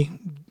of my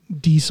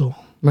diesel.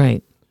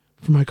 Right.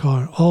 For my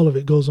car, all of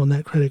it goes on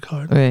that credit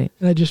card. Right.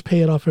 And I just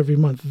pay it off every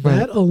month.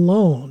 That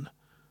alone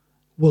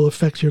will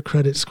affect your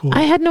credit score.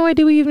 I had no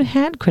idea we even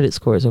had credit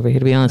scores over here,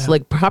 to be honest,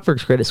 like proper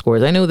credit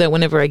scores. I know that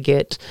whenever I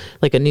get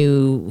like a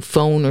new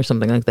phone or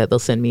something like that, they'll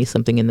send me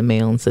something in the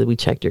mail and say, we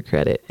checked your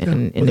credit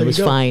and it was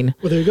fine.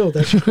 Well, there you go.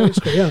 That's your credit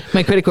score. Yeah.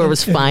 My credit score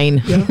was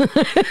fine. Yeah.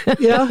 If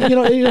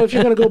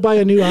you're going to go buy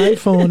a new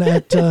iPhone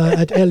at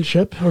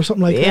Elkjøp or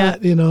something like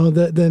that,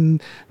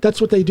 then that's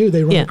what they do.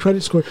 They run a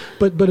credit score.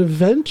 But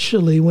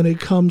eventually when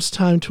it comes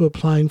time to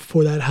applying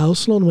for that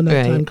house loan, when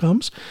that time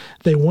comes,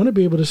 they want to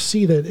be able to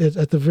see that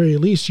at the very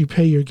least you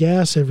pay your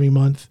gas every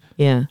month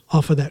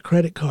off of that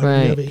credit card.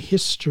 You have a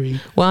history.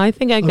 Well, I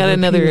think I got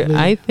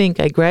I think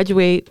I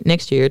graduate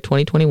next year,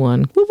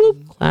 2021. Whoop,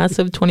 whoop, class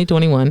of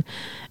 2021.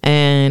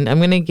 And I'm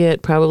going to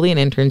get probably an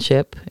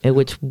internship,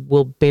 which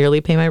will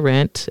barely pay my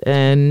rent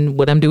and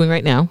what I'm doing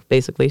right now,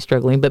 basically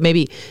struggling. But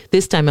maybe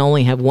this time I'll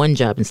only have one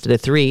job instead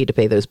of 3 to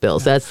pay those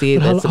bills. That's the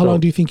how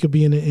long do you think you'll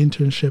be in an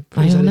internship?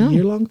 Is that a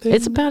year-long thing?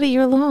 It's about a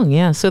year long,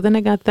 yeah. So then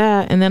I got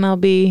that, and then I'll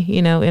be,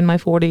 in my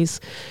 40s.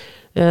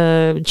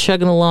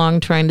 Chugging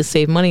along trying to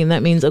save money, and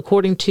that means,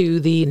 according to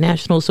the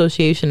National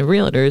Association of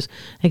Realtors,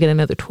 I get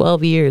another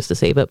 12 years to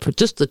save up for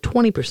just the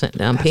 20%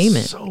 down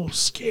payment. So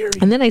scary.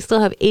 And then I still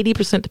have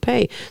 80% to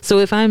pay. So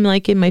if I'm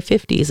like in my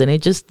 50s and I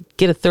just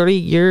get a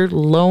 30-year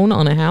loan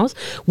on a house,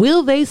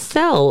 will they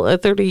sell a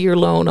 30-year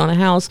loan on a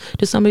house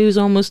to somebody who's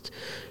almost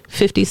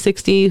 50,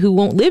 60, who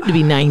won't live to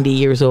be 90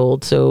 years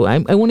old? So I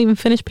won't even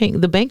finish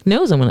paying. The bank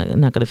knows I'm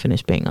not going to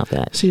finish paying off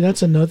that. See,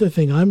 that's another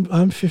thing.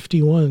 I'm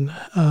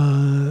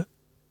 51.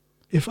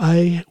 If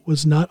I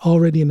was not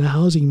already in the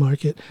housing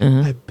market,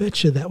 I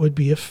bet you that would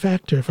be a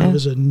factor. If I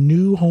was a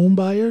new home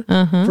buyer,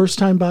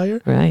 first-time buyer,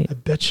 I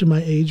bet you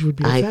my age would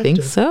be a factor. I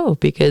think so,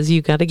 because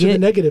you got to get to the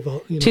negative.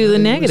 To the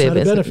negative.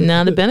 It's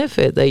not a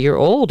benefit that you're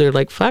older.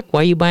 Like, fuck, why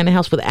are you buying a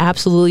house with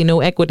absolutely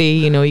no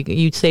equity?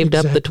 You saved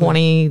up the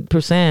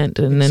 20%.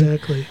 And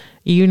then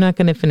You're not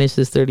going to finish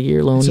this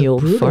 30-year loan, you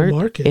old fart.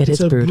 Market. It's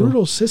a brutal.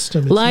 brutal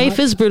system. Life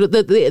is brutal.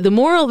 The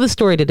moral of the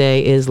story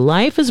today is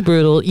life is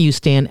brutal. You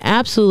stand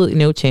absolutely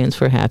no chance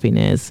for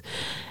happiness.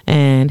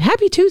 And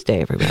happy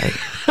Tuesday, everybody.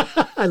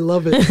 I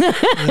love it.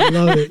 I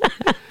love it.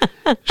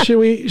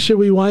 Should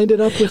we wind it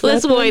up with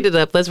Let's that? wind it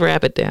up. Let's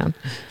wrap it down.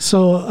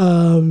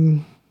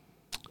 So,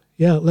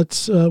 yeah,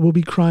 we'll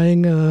be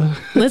crying.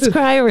 Let's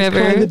cry a river.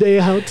 Crying the day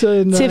out.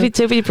 And,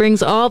 Tiffy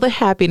brings all the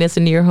happiness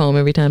into your home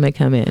every time I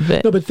come in.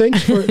 But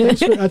thanks for.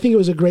 I think it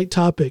was a great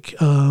topic.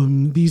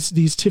 These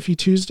Tiffy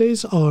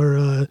Tuesdays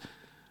are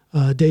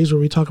days where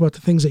we talk about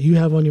the things that you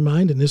have on your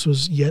mind, and this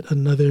was yet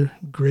another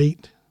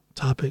great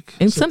topic.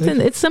 And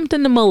it's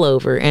something to mull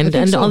over and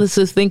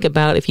also think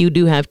about if you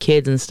do have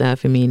kids and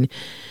stuff. I mean,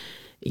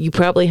 you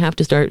probably have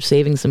to start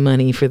saving some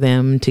money for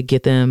them to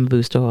get them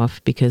boost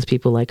off, because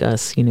people like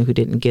us, who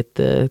didn't get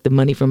the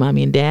money from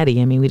mommy and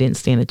daddy, I mean, we didn't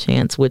stand a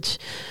chance, which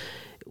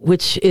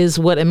is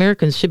what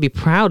Americans should be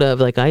proud of.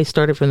 Like, I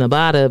started from the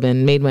bottom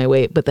and made my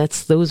way, but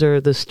those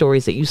are the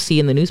stories that you see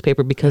in the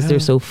newspaper because they're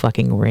so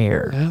fucking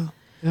rare. Yeah.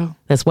 Yeah.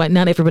 That's why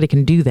not everybody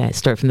can do that.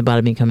 Start from the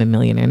bottom and become a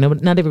millionaire. No,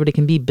 not everybody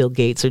can be Bill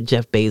Gates or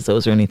Jeff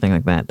Bezos or anything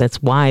like that. That's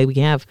why we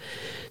have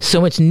so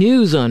much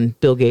news on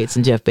Bill Gates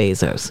and Jeff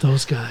Bezos.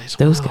 Those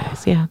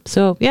guys. Yeah.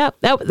 So, yeah,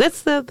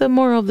 that's the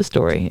moral of the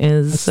story.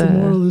 That's the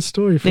moral of the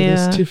story for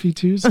this Tiffy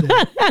Tuesday.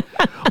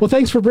 Well,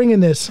 thanks for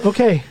bringing this.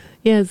 Okay.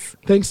 Yes.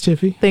 Thanks,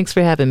 Tiffy. Thanks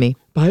for having me.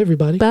 Bye,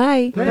 everybody.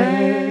 Bye.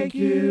 Thank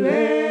you.